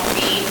I'll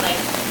read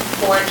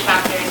 4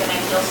 chapters and I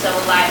feel so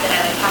alive that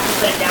I have to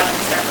put it down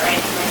and start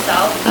writing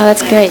myself. Oh,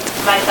 that's great.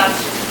 My thoughts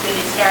just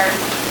really start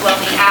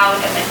flowing out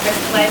and then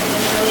crystallizing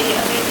in a really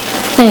amazing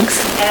way. Thanks.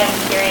 And I'm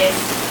curious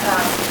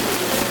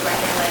who's a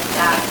writer like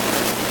that.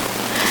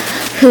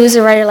 Who's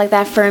a writer like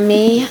that for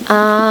me?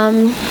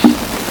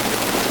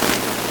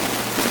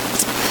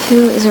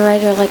 Who is a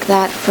writer like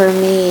that for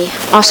me?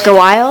 Oscar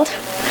Wilde.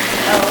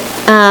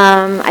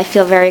 I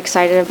feel very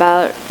excited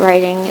about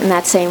writing in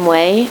that same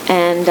way,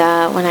 and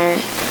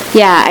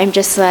I'm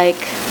just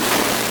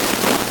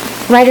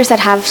writers that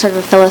have sort of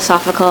a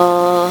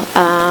philosophical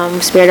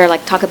spirit, or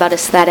like talk about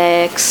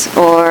aesthetics,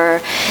 or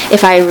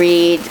if I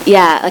read,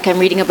 like I'm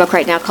reading a book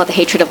right now called The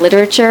Hatred of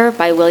Literature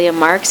by William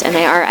Marx,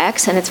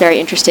 Marx, and it's very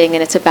interesting,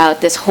 and it's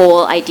about this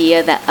whole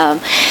idea that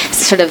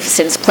sort of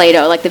since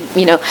Plato, like that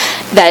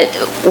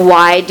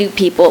why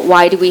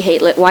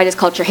does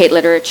culture hate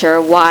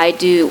literature?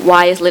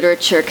 Why is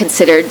literature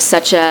considered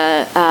such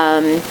a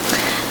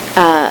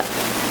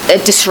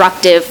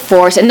disruptive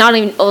force, and not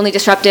even only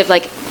disruptive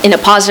like in a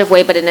positive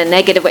way, but in a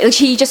negative way. Like,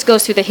 he just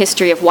goes through the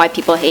history of why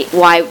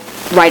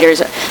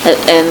writers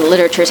and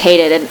literatures hate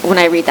it. And when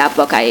I read that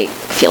book, I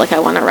feel like I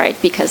want to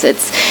write, because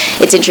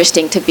it's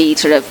interesting to be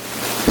sort of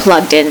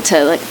plugged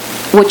into like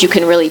what you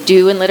can really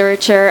do in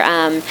literature,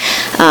 and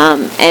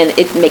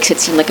it makes it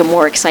seem like a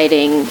more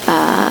exciting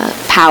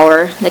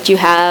power that you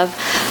have.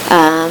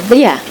 But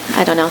yeah,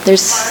 I don't know.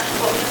 There's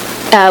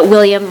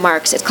William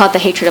Marx. It's called The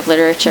Hatred of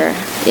Literature.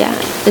 Yeah,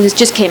 it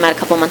just came out a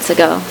couple months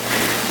ago.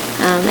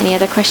 Any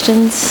other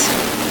questions?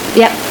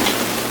 Yep.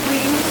 Were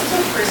you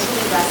still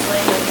personally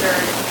wrestling with your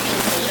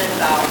decision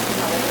about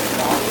how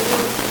long you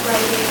were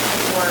writing,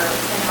 or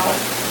how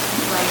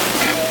writing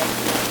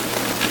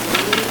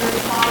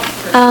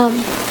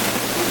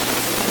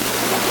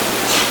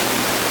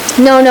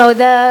No.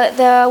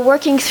 The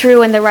working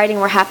through and the writing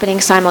were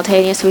happening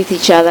simultaneously with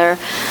each other,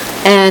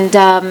 and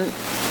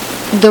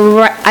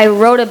I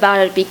wrote about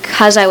it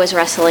because I was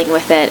wrestling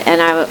with it,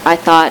 and I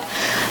thought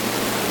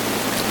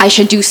I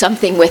should do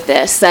something with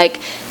this. Like,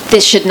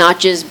 this should not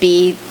just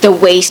be the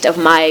waste of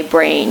my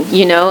brain,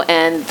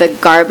 and the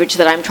garbage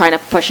that I'm trying to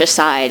push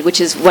aside, which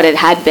is what it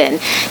had been.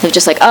 It was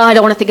just like, I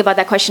don't want to think about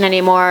that question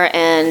anymore.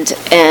 And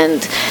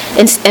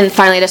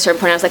finally, at a certain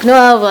point, I was like,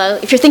 no, well,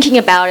 if you're thinking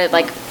about it,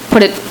 like,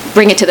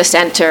 bring it to the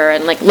center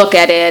and like look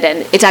at it,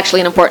 and it's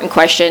actually an important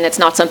question. It's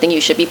not something you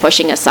should be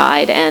pushing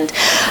aside. And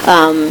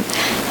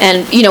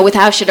with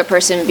How Should a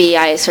Person Be,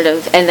 and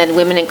then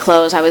Women in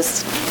Clothes, I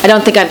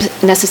don't think I'm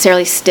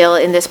necessarily still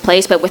in this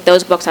place, but with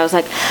those books I was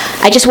like,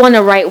 I just want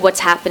to write what's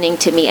happening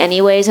to me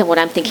anyways and what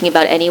I'm thinking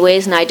about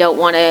anyways, and I don't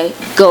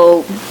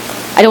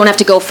have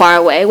to go far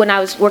away. When I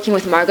was working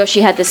with Margot,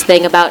 she had this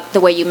thing about the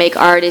way you make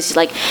art is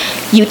like,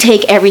 you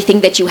take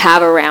everything that you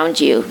have around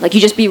you. Like, you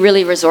just be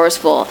really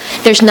resourceful.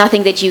 There's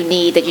nothing that you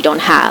need that you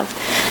don't have.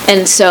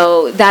 And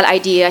so that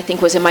idea, I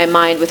think, was in my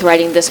mind with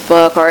writing this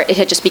book, or it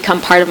had just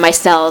become part of my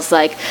cells.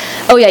 Like,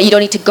 oh yeah, you don't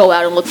need to go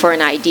out and look for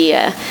an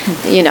idea.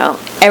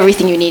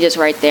 Everything you need is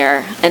right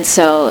there. And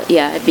so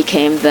yeah, it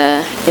became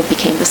the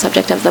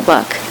subject of the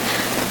book.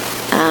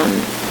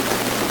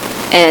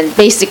 And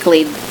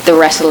basically, the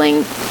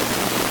wrestling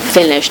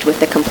finished with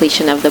the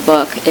completion of the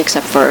book,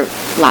 except for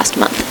last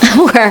month,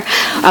 where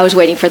I was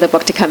waiting for the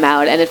book to come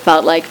out, and it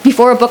felt like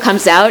before a book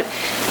comes out,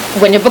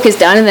 when your book is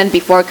done and then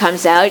before it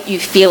comes out, you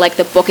feel like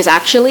the book is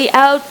actually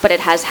out, but it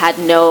has had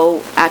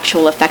no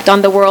actual effect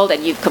on the world,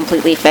 and you've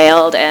completely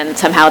failed, and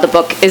somehow the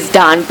book is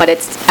done, but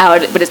it's out,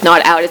 but it's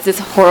not out. It's this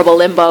horrible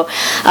limbo.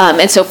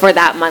 And so for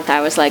that month,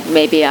 I was like,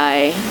 maybe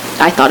I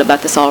thought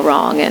about this all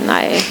wrong, and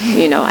I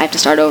have to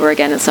start over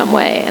again in some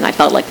way, and I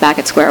felt like back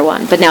at square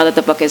one. But now that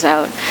the book is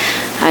out,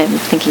 I'm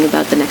thinking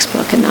about the next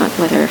book and not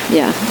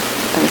everything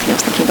I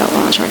was thinking about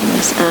while I was writing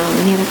this.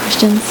 Any other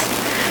questions?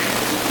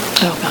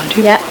 Oh, found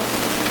you. Yeah.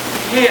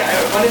 Hey, I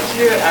wanted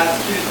to ask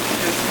you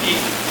to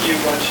speak, if you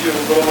want to,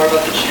 a little more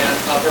about the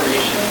chance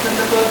operations in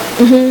the book.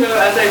 Mm-hmm. So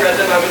as I read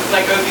them, I was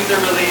like, these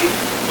are really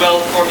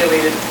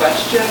well-formulated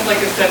questions,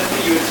 like a sense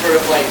that you had sort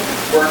of like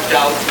worked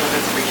out some of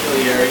its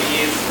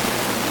peculiarities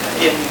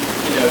in,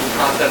 the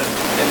process,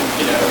 and,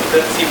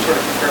 that seemed sort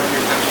of confirmed when you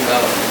were talking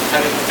about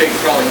having this big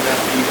sprawling mess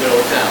that you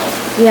whittled down.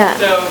 Yeah.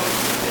 So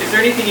is there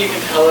anything you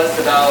can tell us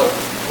about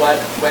what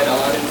went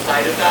on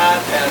inside of that,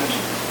 and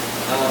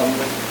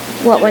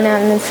what went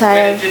on inside?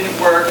 When it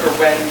didn't work, or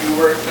when you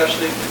were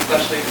especially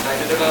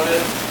excited about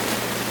it?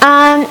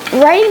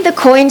 Writing the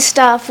coin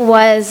stuff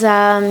was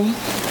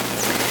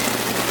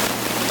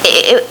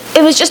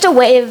it was just a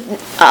way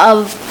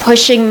of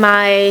pushing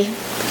my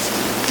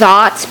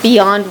thoughts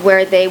beyond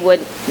where they would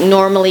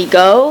normally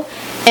go.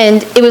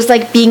 And it was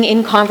like being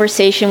in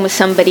conversation with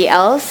somebody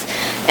else.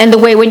 And the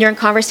way when you're in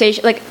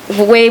conversation, like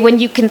the way when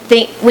you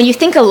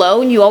think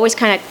alone, you always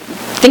kind of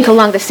think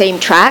along the same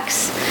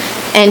tracks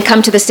and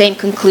come to the same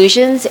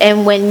conclusions.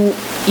 And when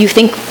you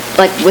think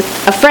like with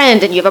a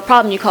friend and you have a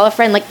problem, you call a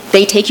friend, like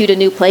they take you to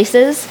new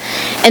places.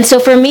 And so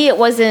for me, it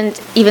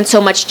wasn't even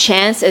so much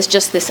chance as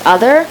just this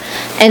other.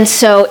 And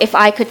so if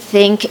I could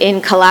think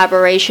in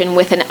collaboration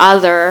with an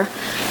other,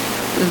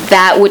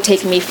 that would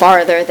take me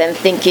farther than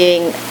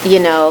thinking,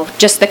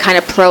 just the kind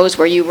of prose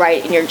where you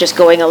write and you're just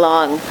going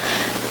along.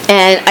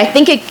 And I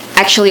think it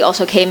actually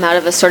also came out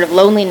of a sort of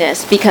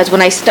loneliness, because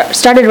when I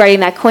started writing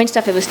that coin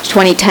stuff, it was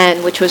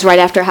 2010, which was right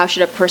after How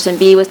Should a Person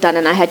Be was done,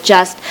 and I had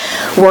just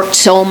worked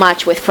so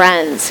much with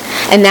friends.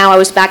 And now I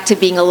was back to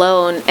being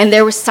alone, and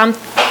there was some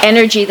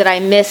energy that I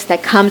missed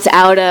that comes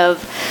out of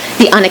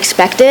the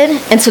unexpected.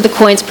 And so the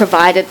coins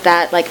provided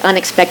that like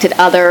unexpected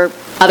other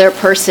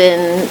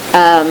person,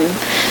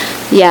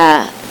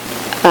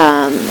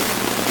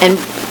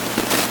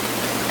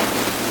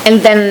 and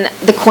then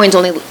the coins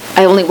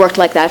I only worked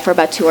like that for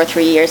about 2 or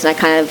 3 years, and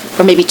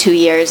or maybe 2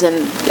 years,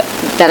 and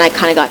then I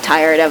kind of got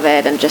tired of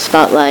it and just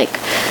felt like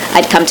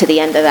I'd come to the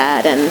end of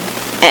that, and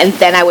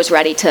then I was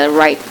ready to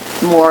write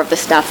more of the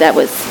stuff that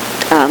was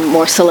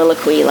more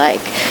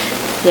soliloquy-like.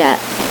 Yeah.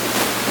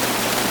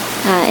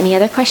 Any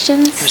other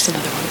questions? There's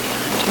another one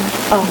behind you.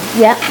 Oh,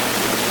 yeah.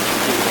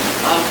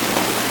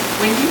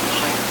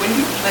 When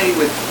you play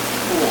with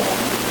form,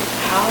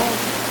 how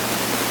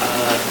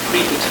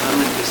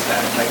predetermined is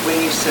that? Like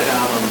when you set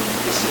out on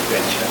this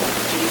adventure,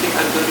 do you think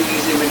I'm going to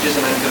use images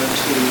and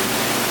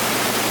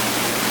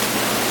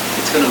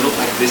it's going to look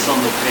like this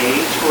on the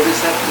page, or does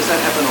that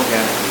happen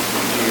organically?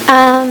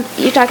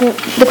 You're talking,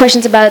 the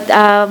questions about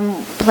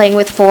playing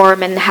with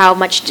form and how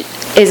much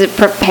is it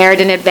prepared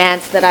in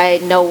advance that I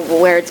know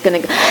where it's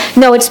going to go.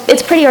 No, it's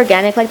pretty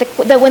organic. Like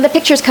when the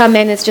pictures come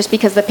in, it's just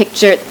because the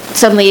picture,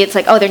 suddenly it's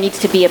like, oh, there needs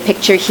to be a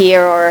picture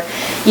here, or,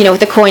 with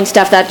the coin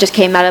stuff that just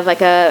came out of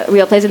like a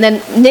real place. And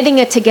then knitting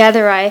it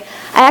together, I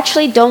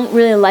actually don't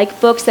really like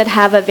books that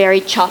have a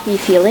very choppy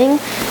feeling.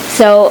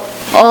 So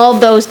all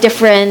those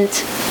different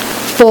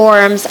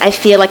forms, I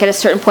feel like at a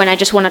certain point I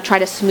just want to try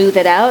to smooth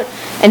it out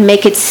and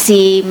make it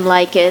seem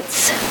like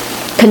it's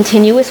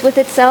continuous with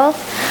itself,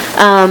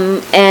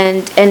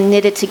 and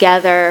knit it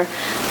together.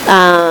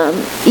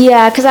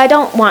 Because I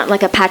don't want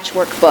like a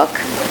patchwork book.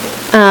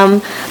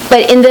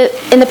 But in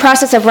the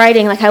process of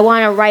writing, like I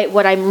want to write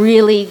what I'm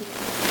really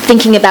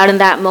thinking about in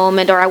that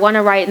moment, or I want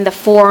to write in the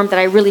form that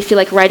I really feel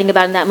like writing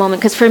about in that moment.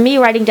 Because for me,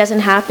 writing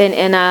doesn't happen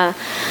in a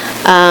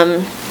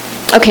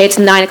okay, it's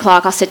 9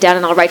 o'clock, I'll sit down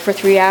and I'll write for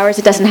 3 hours.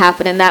 It doesn't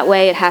happen in that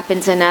way. It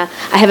happens I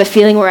have a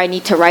feeling where I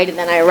need to write, and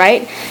then I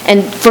write.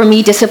 And for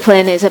me,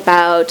 discipline is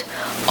about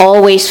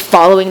always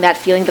following that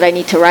feeling that I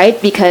need to write,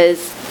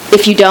 because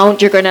if you don't,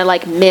 you're going to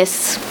like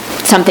miss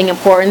something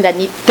important that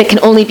can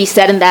only be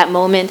said in that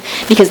moment,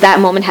 because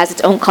that moment has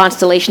its own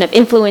constellation of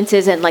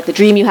influences, and like the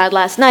dream you had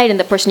last night and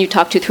the person you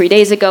talked to 3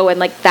 days ago, and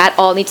like that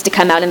all needs to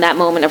come out in that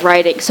moment of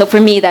writing. So for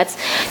me, that's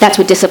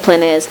what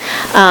discipline is,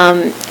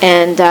 and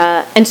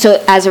so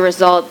as a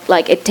result,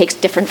 like it takes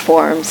different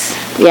forms.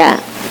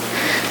 Yeah.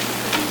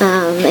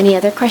 Any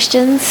other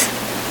questions?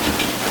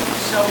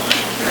 So I'm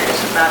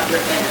curious about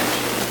your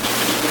energy.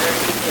 Where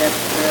you get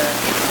the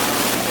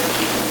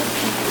energy from the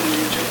people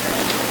you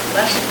interact with,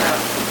 less about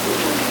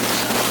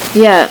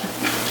yeah.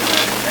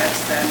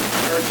 That's that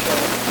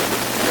virtual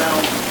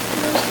realm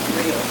versus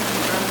real.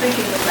 I'm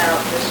thinking about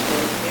this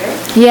book here.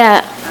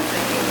 Yeah. I'm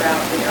thinking about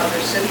the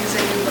other cities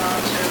that you've gone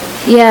to.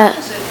 Yeah. How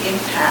does it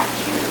impact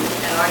you?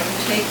 And are you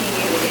taking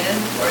it in,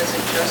 or is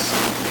it just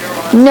you're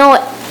on? No,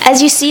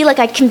 as you see, like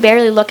I can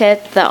barely look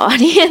at the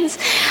audience.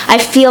 I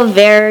feel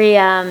very,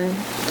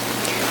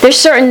 there's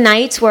certain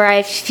nights where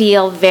I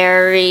feel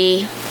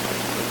very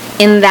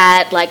in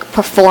that like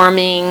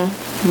performing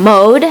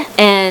mode,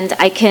 and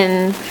I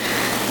can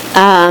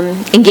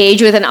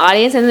engage with an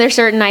audience, and there's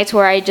certain nights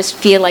where I just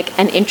feel like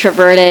an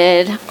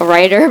introverted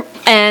writer,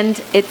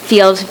 and it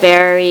feels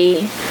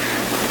very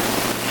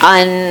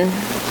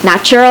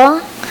unnatural,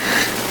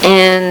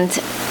 and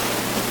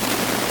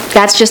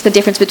that's just the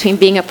difference between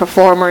being a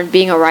performer and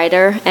being a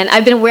writer. And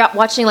I've been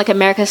watching like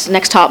America's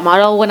Next Top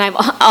Model when I'm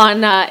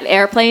on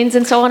airplanes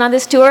and so on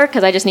this tour,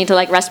 because I just need to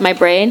like rest my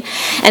brain.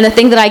 And the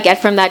thing that I get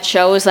from that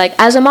show is like,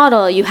 as a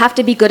model, you have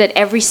to be good at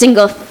every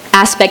single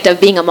aspect of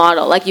being a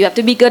model. Like you have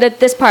to be good at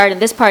this part and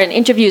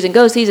interviews and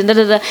go-sees and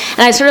da-da-da.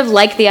 And I sort of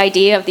like the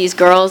idea of these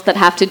girls that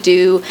have to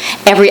do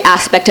every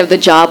aspect of the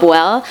job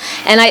well.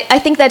 And I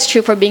think that's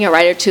true for being a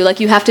writer too. Like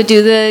you have to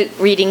do the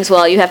readings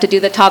well, you have to do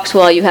the talks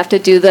well, you have to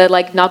do the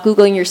like not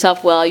Googling yourself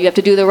well, you have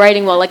to do the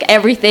writing well, like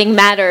everything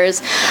matters.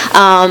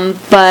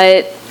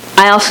 But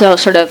I also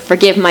sort of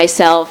forgive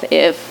myself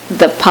if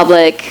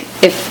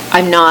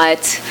I'm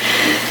not,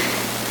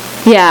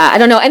 I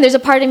don't know. And there's a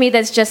part of me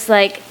that's just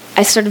like,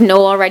 I sort of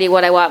know already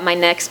what I want my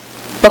next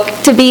book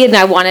to be, and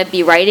I want to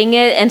be writing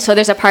it. And so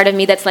there's a part of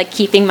me that's like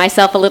keeping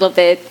myself a little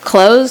bit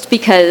closed,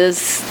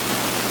 because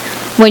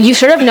when you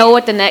sort of know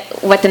what the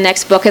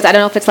next book is, I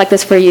don't know if it's like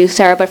this for you,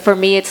 Sarah, but for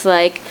me it's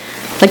like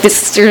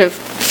this sort of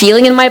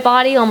feeling in my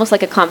body, almost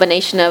like a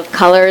combination of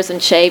colors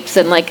and shapes,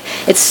 and like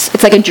it's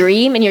like a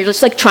dream, and you're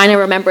just like trying to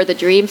remember the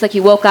dreams. Like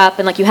you woke up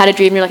and like you had a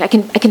dream, and you're like,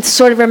 I can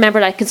sort of remember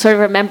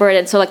it,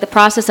 and so like the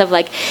process of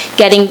like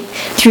getting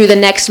through the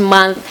next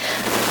month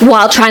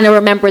while trying to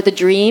remember the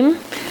dream,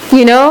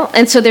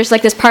 and so there's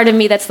like this part of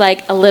me that's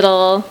like a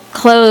little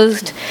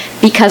closed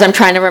because I'm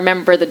trying to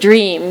remember the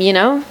dream,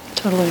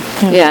 Totally.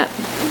 Yeah.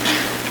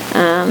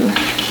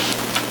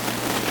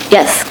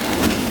 Yes.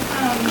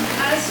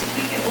 As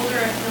we get older,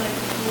 I feel like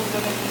people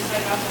women who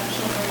decide not to have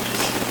children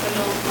just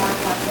dwindles more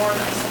and more.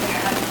 That's something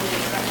I hadn't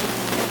really expected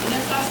from the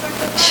womanist aspect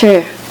of that.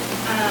 Sure.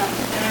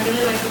 And I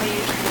really like the way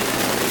you treated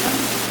freedom,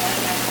 and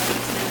I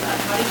understand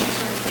that. How did you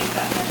sort of make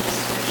that mental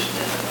switch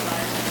to the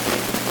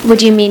life? What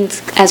do you mean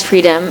as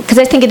freedom? Because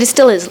I think it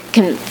still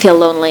can feel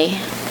lonely.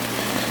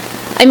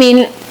 I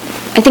mean,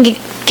 I think it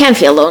can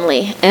feel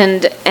lonely,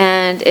 and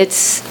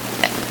it's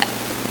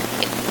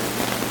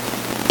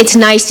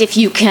nice if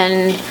you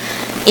can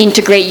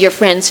integrate your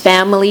friends'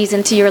 families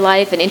into your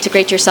life and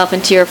integrate yourself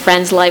into your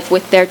friends' life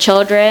with their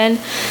children.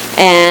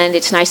 And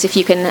it's nice if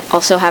you can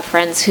also have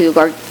friends who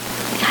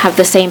have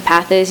the same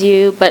path as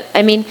you. But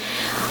I mean,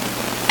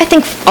 I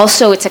think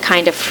also it's a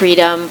kind of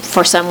freedom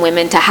for some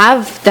women to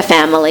have the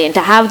family and to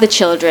have the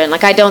children.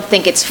 Like, I don't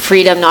think it's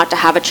freedom not to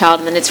have a child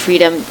and then it's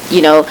freedom,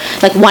 you know,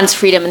 like one's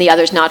freedom and the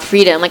other's not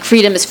freedom. Like,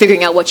 freedom is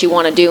figuring out what you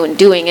want to do and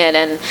doing it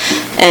and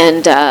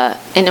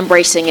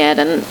embracing it.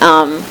 And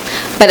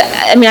but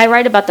I mean, I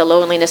write about the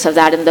loneliness of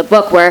that in the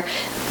book, where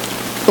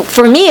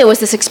for me it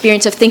was this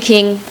experience of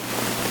thinking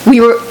we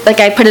were,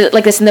 like, I put it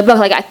like this in the book,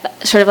 like I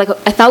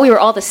thought we were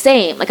all the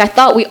same. Like, I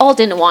thought we all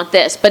didn't want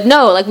this, but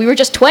no, like, we were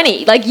just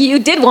 20. Like, you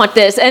did want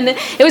this, and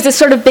it was this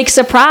sort of big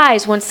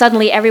surprise when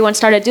suddenly everyone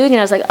started doing it.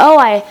 I was like, oh,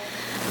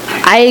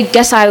 I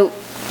guess I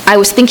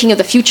was thinking of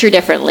the future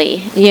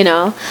differently, you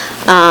know,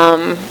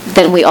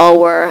 than we all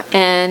were.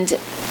 And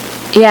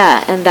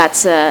yeah, and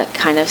that's a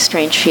kind of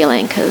strange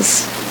feeling,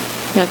 because,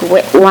 you know,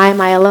 why am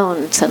I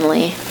alone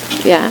suddenly?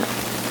 Yeah.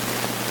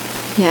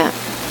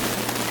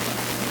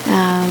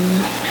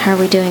 How are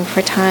we doing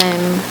for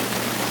time?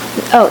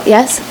 Oh,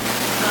 yes?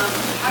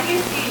 How do you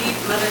see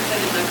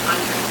motherhood in the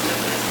context of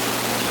this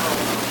cultural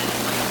moment?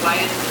 Like, why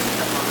is this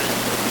the moment?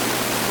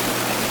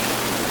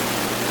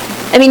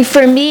 I mean,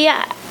 for me,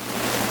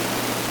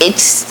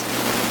 it's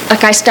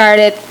like I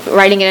started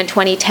writing it in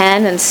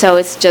 2010, and so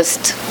it's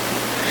just,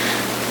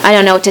 I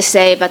don't know what to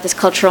say about this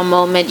cultural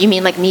moment. You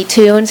mean like Me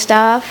Too and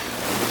stuff?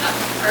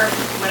 Or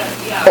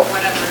whatever, yeah,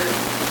 whatever.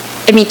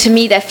 I mean, to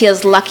me, that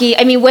feels lucky.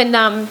 I mean, when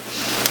I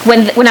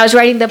was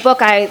writing the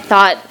book, I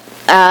thought,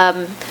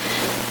 I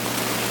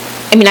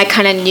mean, I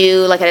kind of knew,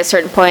 like, at a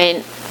certain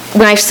point,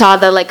 when I saw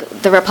the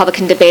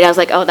Republican debate, I was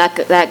like, oh,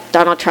 that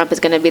Donald Trump is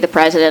going to be the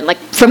president. Like,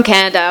 from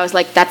Canada, I was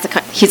like,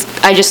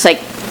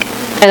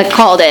 I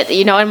called it,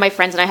 you know, and my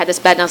friends and I had this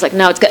bet, and I was like,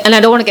 no, it's good. And I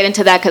don't want to get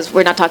into that because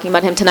we're not talking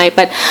about him tonight.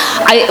 But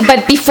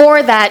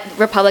before that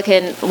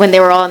Republican, when they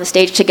were all on the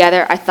stage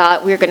together, I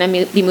thought we were going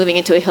to be moving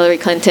into a Hillary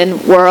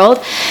Clinton world.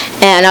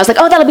 And I was like,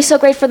 oh, that'll be so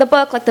great for the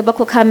book. Like, the book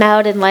will come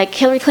out in, like,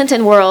 Hillary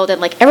Clinton world,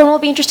 and, like, everyone will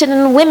be interested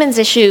in women's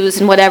issues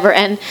and whatever.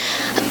 And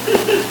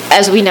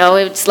as we know,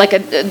 it's like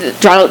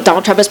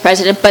Donald Trump is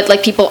president, but,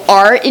 like, people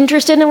are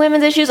interested in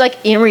women's issues, like,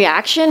 in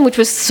reaction, which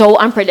was so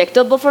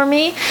unpredictable for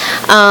me.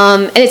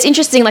 And it's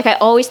interesting, like, I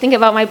always think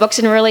about my books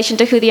in relation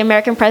to who the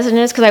American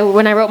president is, because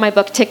when I wrote my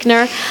book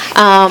Tickner,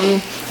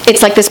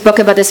 it's like this book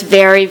about this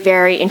very,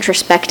 very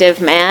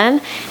introspective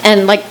man,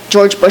 and, like,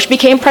 George Bush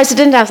became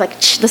president. I was like,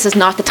 this is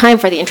not the time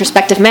for the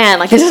introspective man.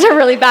 Like, this is a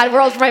really bad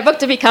world for my book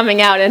to be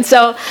coming out. And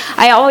so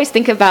I always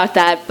think about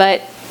that.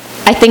 But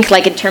I think,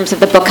 like, in terms of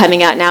the book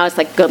coming out now, it's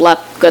like good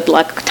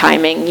luck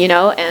timing, you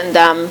know. And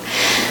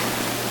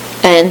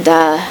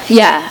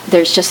yeah,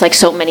 there's just, like,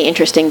 so many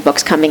interesting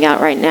books coming out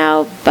right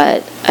now,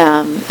 but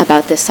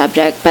about this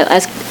subject. But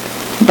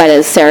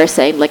as Sarah's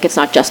saying, like, it's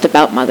not just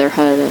about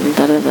motherhood and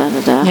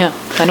da-da-da-da-da. Yeah,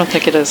 I don't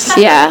think it is.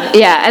 Yeah,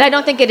 and I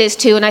don't think it is,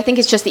 too. And I think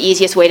it's just the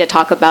easiest way to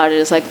talk about it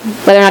is, like,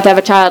 whether or not to have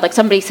a child. Like,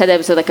 somebody said it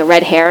was, like, a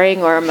red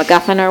herring or a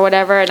MacGuffin or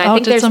whatever. And I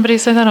think did somebody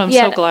say that? I'm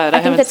so glad.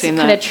 I haven't seen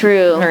that. I think that's kind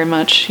of true. Very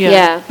much,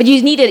 Yeah, but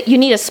you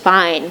need a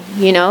spine,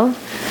 you know?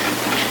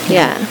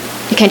 Yeah.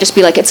 You can't just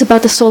be like, it's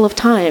about the soul of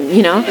time,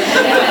 you know?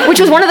 Which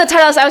was one of the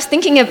titles I was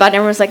thinking about, and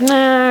everyone was like,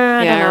 nah,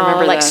 I don't know. I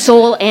remember like, that.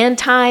 Soul and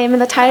time in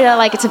the title,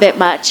 like, it's a bit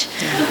much.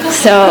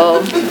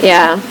 So,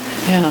 yeah.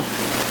 Yeah.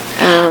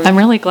 I'm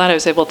really glad I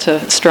was able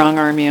to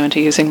strong-arm you into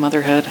using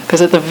motherhood, because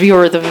at the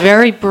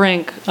very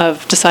brink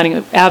of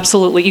deciding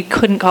absolutely you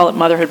couldn't call it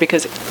motherhood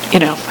because, you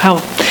know,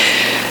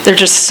 there are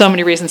just so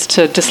many reasons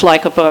to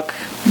dislike a book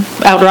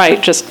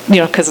outright, just, you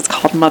know, because it's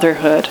called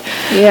motherhood.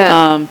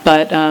 Yeah.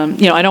 But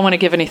you know, I don't want to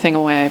give anything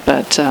away,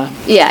 but it's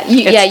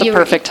the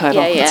perfect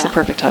title. Yeah. It's the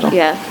perfect title.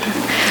 Yeah.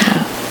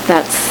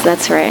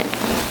 That's right.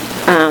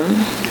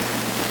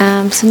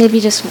 So maybe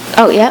just you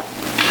wrote a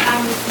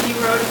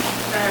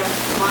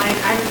line.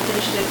 I haven't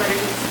finished it, but it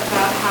was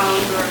about how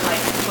you were,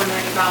 like,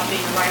 wondering about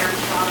being a writer in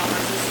Toronto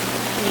versus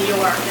New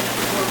York and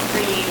or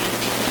Green.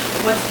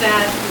 What's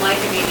that like?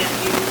 I mean,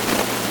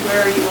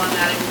 where are you on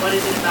that, and what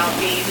is it about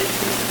being? Is this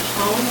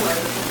home, or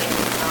is it something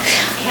about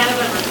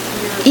Canada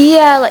versus here?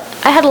 Yeah, like,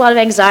 I had a lot of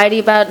anxiety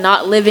about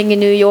not living in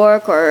New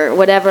York or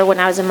whatever when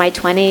I was in my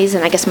 20s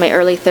and I guess my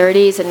early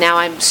 30s, and now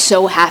I'm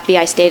so happy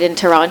I stayed in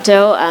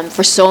Toronto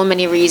for so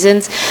many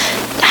reasons.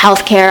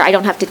 Healthcare, I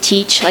don't have to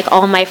teach. Like,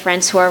 all my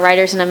friends who are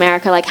writers in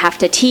America, like, have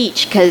to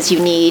teach because you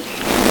need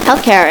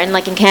healthcare, and,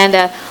 like, in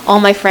Canada, all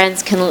my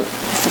friends can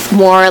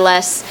more or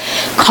less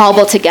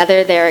cobble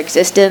together their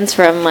existence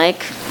from,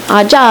 like,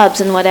 odd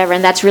jobs and whatever,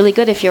 and that's really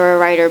good if you're a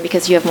writer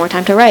because you have more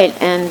time to write.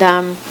 And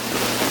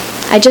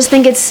I just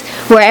think it's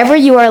wherever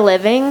you are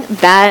living,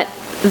 that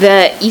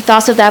the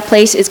ethos of that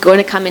place is going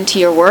to come into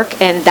your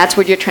work, and that's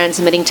what you're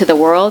transmitting to the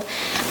world.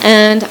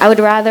 And I would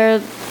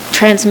rather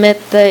transmit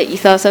the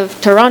ethos of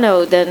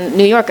Toronto than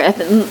New York.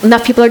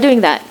 Enough people are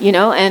doing that, you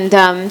know. And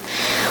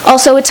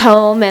also it's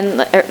home, and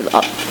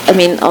I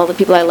mean, all the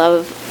people I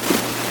love,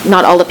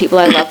 not all the people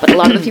I love, but a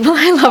lot of the people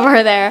I love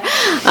are there.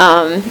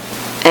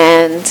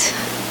 And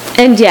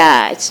And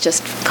yeah, it's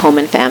just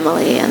Coleman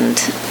family, and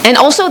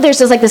also there's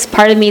just like this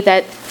part of me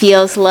that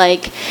feels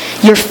like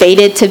you're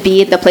fated to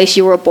be in the place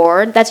you were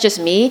born. That's just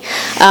me.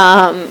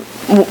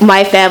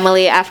 My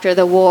family after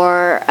the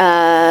war,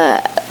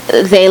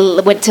 they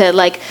went to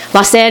like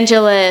Los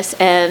Angeles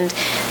and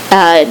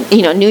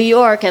New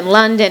York and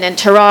London and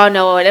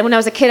Toronto. And when I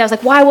was a kid, I was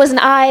like, why wasn't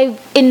I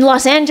in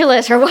Los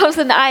Angeles, or why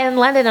wasn't I in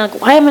London? And I'm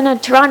like, why am I in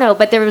Toronto?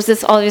 But there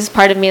was always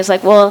part of me was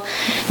like, well,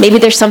 maybe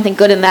there's something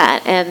good in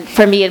that. And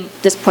for me,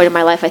 at this point in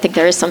my life, I think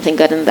there is something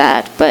good in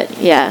that. But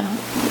yeah,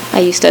 I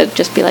used to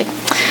just be like,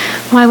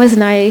 why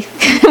wasn't I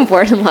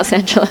born in Los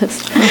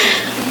Angeles?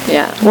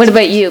 Yeah. What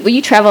about you? Well,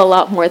 you travel a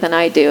lot more than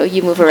I do.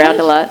 You move around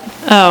a lot.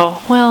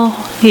 Oh, well,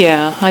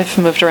 yeah, I've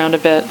moved around a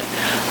bit.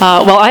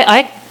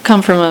 I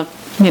come from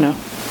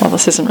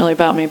this isn't really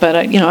about me, but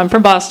I'm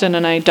from Boston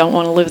and I don't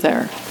want to live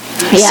there.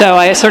 Yeah. So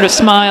I sort of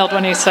smiled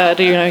when he said,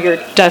 you're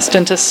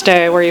destined to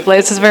stay where you've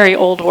lived. It's a very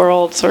old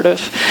world sort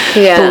of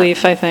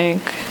belief, I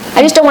think.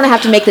 I just don't want to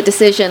have to make the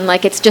decision.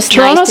 Like, it's just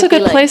Toronto's nice to a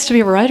good place to be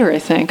a writer, I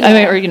think.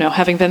 Yeah.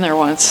 Having been there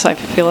once, I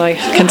feel I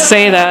can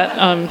say that.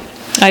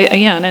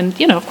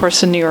 Of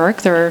course, in New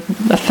York, there are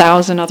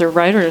 1,000 other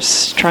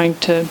writers trying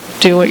to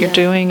do what you're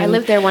doing. I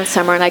lived there one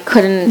summer, and I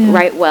couldn't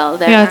write well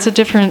there. Yeah, it's a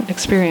different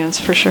experience,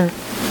 for sure.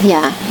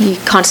 Yeah, you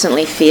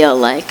constantly feel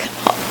like,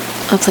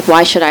 it's like,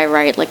 why should I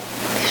write? Like,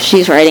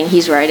 she's writing,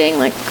 he's writing,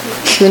 like,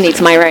 who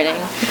needs my writing?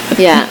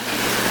 Yeah.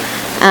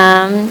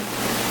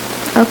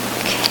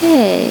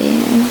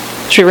 Okay.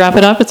 Should we wrap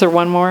it up? Is there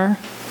one more?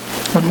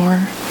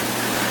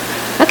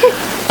 Okay.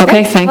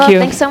 Okay, thank you.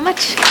 Thanks so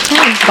much.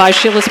 Buy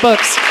Sheila's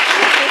books.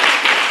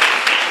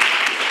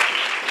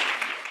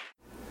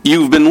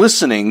 You've been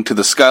listening to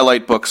the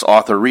Skylight Books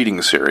author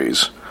reading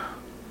series.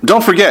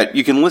 Don't forget,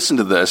 you can listen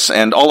to this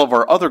and all of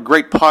our other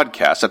great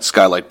podcasts at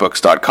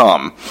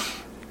skylightbooks.com.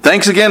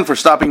 Thanks again for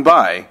stopping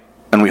by,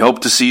 and we hope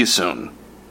to see you soon.